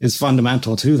credibility is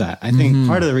fundamental to that. I think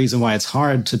part of the reason why it's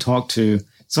hard to talk to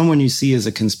someone you see as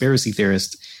a conspiracy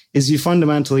theorist is you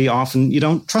fundamentally often, you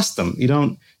don't trust them. You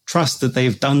don't trust that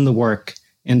they've done the work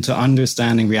into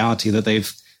understanding reality, that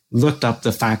they've looked up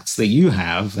the facts that you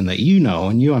have and that you know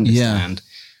and you understand.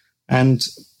 Yeah. And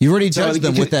you've already judged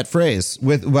them with that phrase,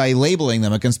 by labeling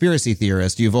them a conspiracy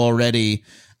theorist. You've already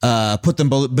put them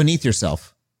beneath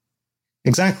yourself.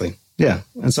 Exactly. Yeah.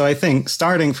 And so I think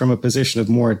starting from a position of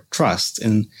more trust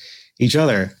in each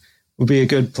other would be a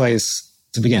good place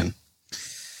to begin.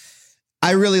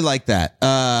 I really like that.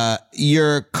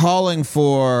 You're calling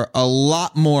for a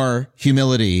lot more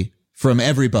humility from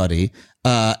everybody.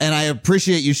 And I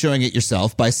appreciate you showing it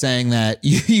yourself by saying that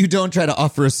you don't try to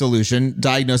offer a solution.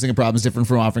 Diagnosing a problem is different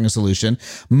from offering a solution.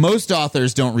 Most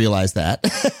authors don't realize that.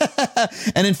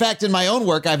 And in fact, in my own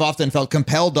work, I've often felt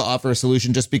compelled to offer a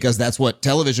solution just because that's what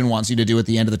television wants you to do at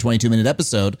the end of the 22-minute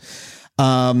episode.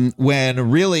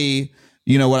 When really,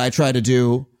 you know, what I try to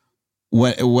do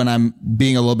when I'm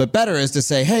being a little bit better is to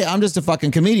say, hey, I'm just a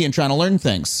fucking comedian trying to learn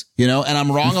things, you know, and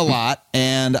I'm wrong a lot.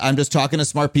 And I'm just talking to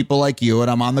smart people like you, and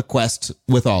I'm on the quest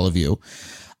with all of you.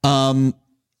 And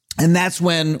that's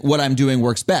when what I'm doing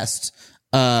works best.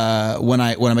 When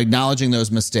I'm acknowledging those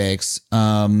mistakes.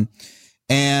 And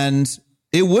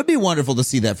it would be wonderful to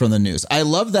see that from the news. I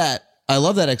love that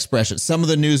expression. Some of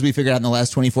the news we figured out in the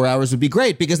last 24 hours would be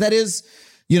great, because that is,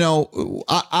 you know,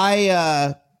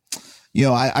 I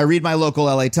read my local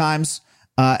LA Times,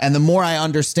 and the more I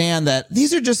understand that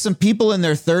these are just some people in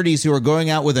their 30s who are going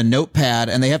out with a notepad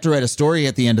and they have to write a story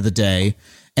at the end of the day,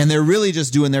 and they're really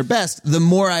just doing their best, the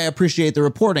more I appreciate the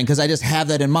reporting, because I just have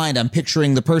that in mind. I'm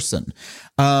picturing the person.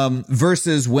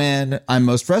 Versus when I'm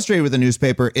most frustrated with the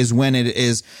newspaper is when it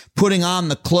is putting on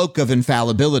the cloak of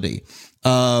infallibility,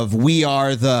 of we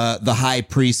are the high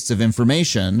priests of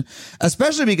information,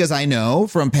 especially because I know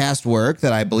from past work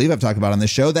that I believe I've talked about on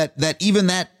this show that even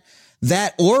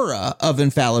that aura of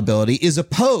infallibility is a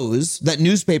pose that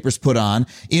newspapers put on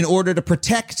in order to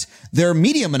protect their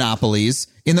media monopolies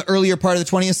in the earlier part of the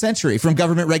 20th century from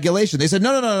government regulation. They said,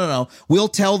 no. We'll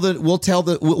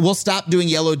stop doing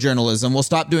yellow journalism. We'll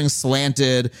stop doing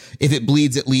slanted, if it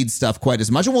bleeds, it leads stuff quite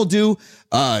as much. And we'll do,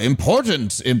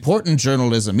 important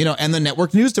journalism, you know, and the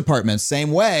network news departments,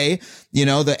 same way, you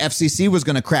know, the FCC was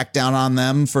going to crack down on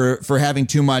them for having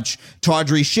too much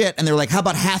tawdry shit. And they were like, how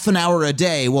about half an hour a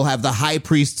day? We'll have the high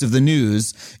priests of the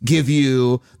news give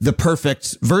you the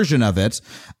perfect version of it.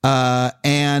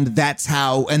 And that's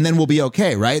how, and then we'll be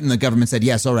okay. Right. And the government said,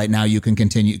 yes. All right. Now you can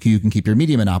continue. You can keep your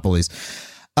media monopolies.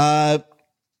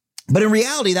 But in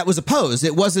reality, that was opposed.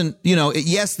 It wasn't,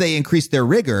 yes, they increased their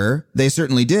rigor. They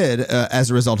certainly did as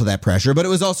a result of that pressure, but it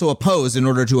was also opposed in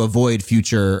order to avoid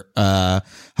future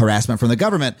harassment from the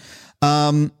government.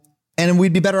 And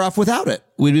we'd be better off without it.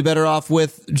 We'd be better off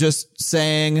with just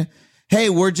saying, hey,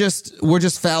 we're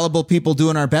just fallible people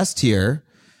doing our best here.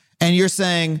 And you're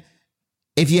saying,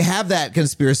 if you have that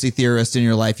conspiracy theorist in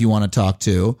your life you want to talk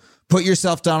to, put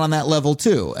yourself down on that level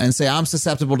too and say, I'm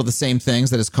susceptible to the same things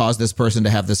that has caused this person to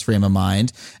have this frame of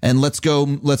mind. And let's go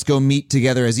meet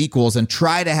together as equals and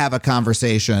try to have a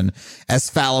conversation as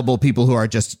fallible people who are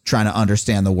just trying to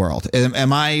understand the world.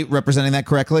 Am I representing that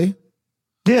correctly?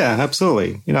 Yeah,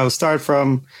 absolutely. Start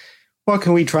from what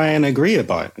can we try and agree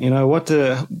about? In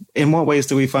what ways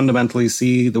do we fundamentally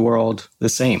see the world the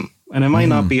same? And it might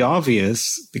not be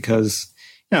obvious because,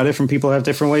 different people have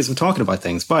different ways of talking about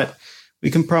things, but we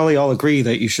can probably all agree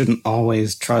that you shouldn't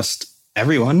always trust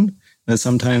everyone, that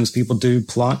sometimes people do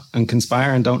plot and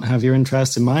conspire and don't have your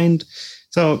interests in mind.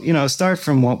 So, start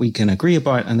from what we can agree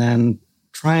about and then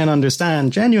try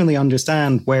and genuinely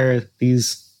understand where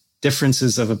these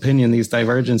differences of opinion, these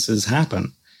divergences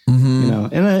happen,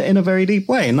 in a very deep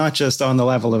way, not just on the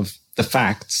level of the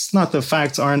facts. Not that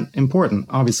facts aren't important,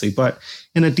 obviously, but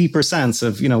in a deeper sense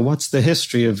of, what's the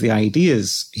history of the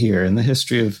ideas here and the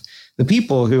history of the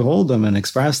people who hold them and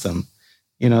express them.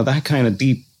 That kind of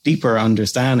deeper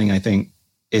understanding, I think,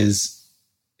 is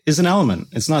an element.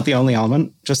 It's not the only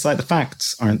element, just like the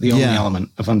facts aren't the only element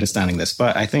of understanding this,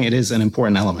 but I think it is an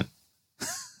important element.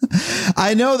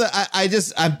 I know that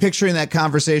I'm picturing that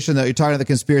conversation that you're talking to the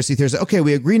conspiracy theorists. Okay,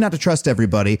 we agree not to trust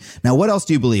everybody. Now, what else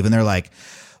do you believe? And they're like,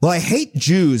 well, I hate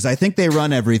Jews. I think they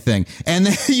run everything. And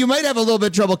you might have a little bit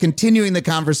of trouble continuing the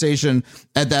conversation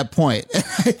at that point.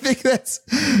 I think that's,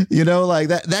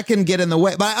 that can get in the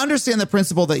way. But I understand the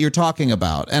principle that you're talking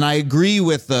about. And I agree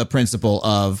with the principle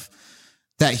of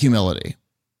that humility.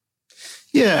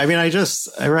 Yeah. I mean,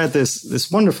 I read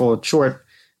this wonderful short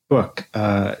book.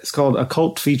 It's called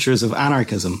Occult Features of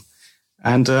Anarchism.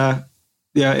 And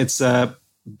it's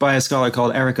by a scholar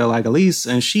called Erica Lagalis,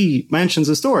 and she mentions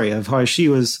a story of how she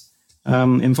was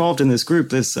involved in this group,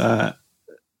 this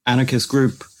anarchist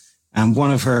group, and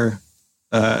one of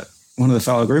the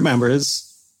fellow group members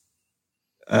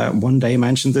one day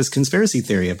mentioned this conspiracy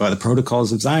theory about the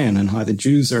protocols of Zion and how the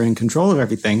Jews are in control of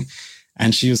everything,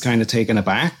 and she was kind of taken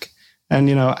aback. And,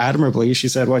 admirably, she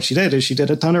said what she did is she did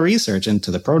a ton of research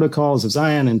into the protocols of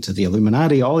Zion, into the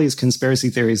Illuminati, all these conspiracy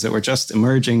theories that were just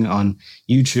emerging on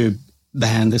YouTube.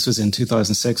 Then this was in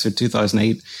 2006 or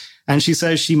 2008. And she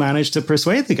says she managed to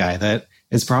persuade the guy that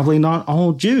it's probably not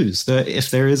all Jews, that if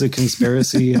there is a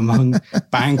conspiracy among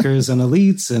bankers and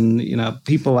elites and,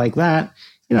 people like that,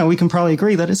 we can probably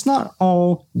agree that it's not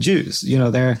all Jews.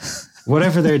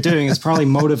 Whatever they're doing is probably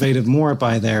motivated more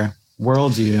by their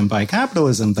worldview and by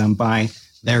capitalism than by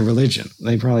their religion.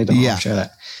 They probably don't share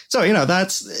that. So,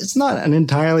 it's not an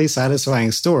entirely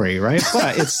satisfying story, right?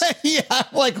 But it's...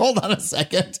 hold on a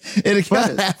second. It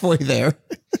got halfway there.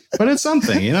 But it's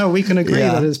something, we can agree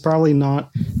that it's probably not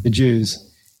the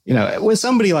Jews. With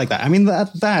somebody like that, I mean,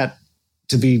 that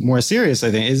to be more serious,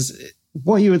 I think, is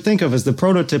what you would think of as the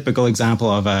prototypical example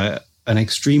of an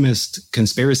extremist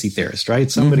conspiracy theorist,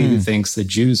 right? Somebody who thinks the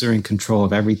Jews are in control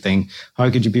of everything. How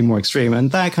could you be more extreme?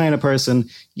 And that kind of person,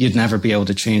 you'd never be able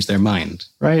to change their mind,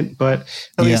 right? But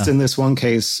at least in this one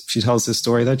case, she tells this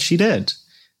story that she did.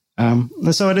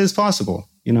 So it is possible,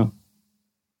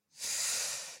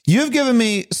 You've given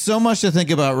me so much to think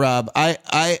about, Rob.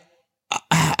 I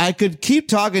could keep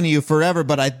talking to you forever,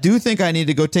 but I do think I need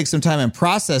to go take some time and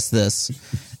process this.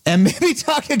 And maybe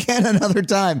talk again another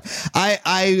time.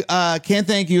 I can't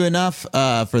thank you enough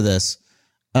for this.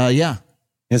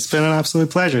 It's been an absolute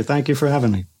pleasure. Thank you for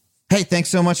having me. Hey, thanks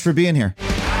so much for being here.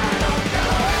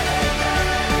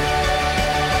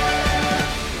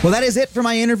 Well, that is it for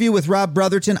my interview with Rob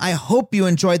Brotherton. I hope you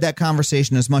enjoyed that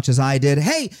conversation as much as I did.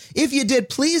 Hey, if you did,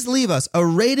 please leave us a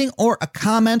rating or a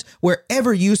comment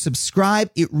wherever you subscribe.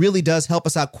 It really does help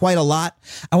us out quite a lot.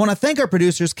 I want to thank our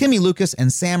producers, Kimmy Lucas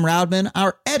and Sam Roudman,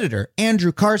 our editor,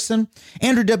 Andrew Carson,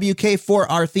 Andrew WK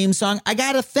for our theme song. I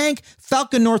got to thank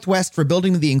Falcon Northwest for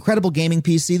building the incredible gaming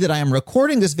PC that I am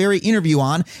recording this very interview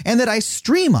on and that I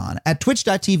stream on at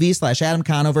twitch.tv/Adam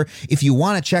Conover. If you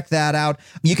want to check that out,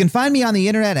 you can find me on the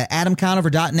internet website at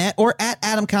adamconover.net or at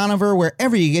Adam Conover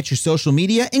wherever you get your social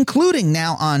media, including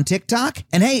now on TikTok.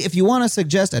 And hey, if you want to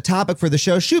suggest a topic for the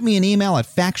show, shoot me an email at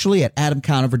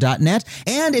factually@adamconover.net.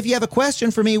 And if you have a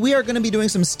question for me, we are going to be doing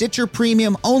some Stitcher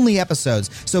Premium only episodes.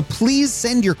 So please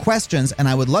send your questions, and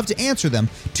I would love to answer them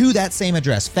to that same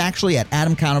address,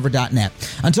 factually@adamconover.net.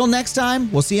 Until next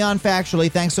time, we'll see you on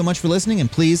Factually. Thanks so much for listening,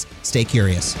 and please stay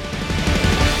curious.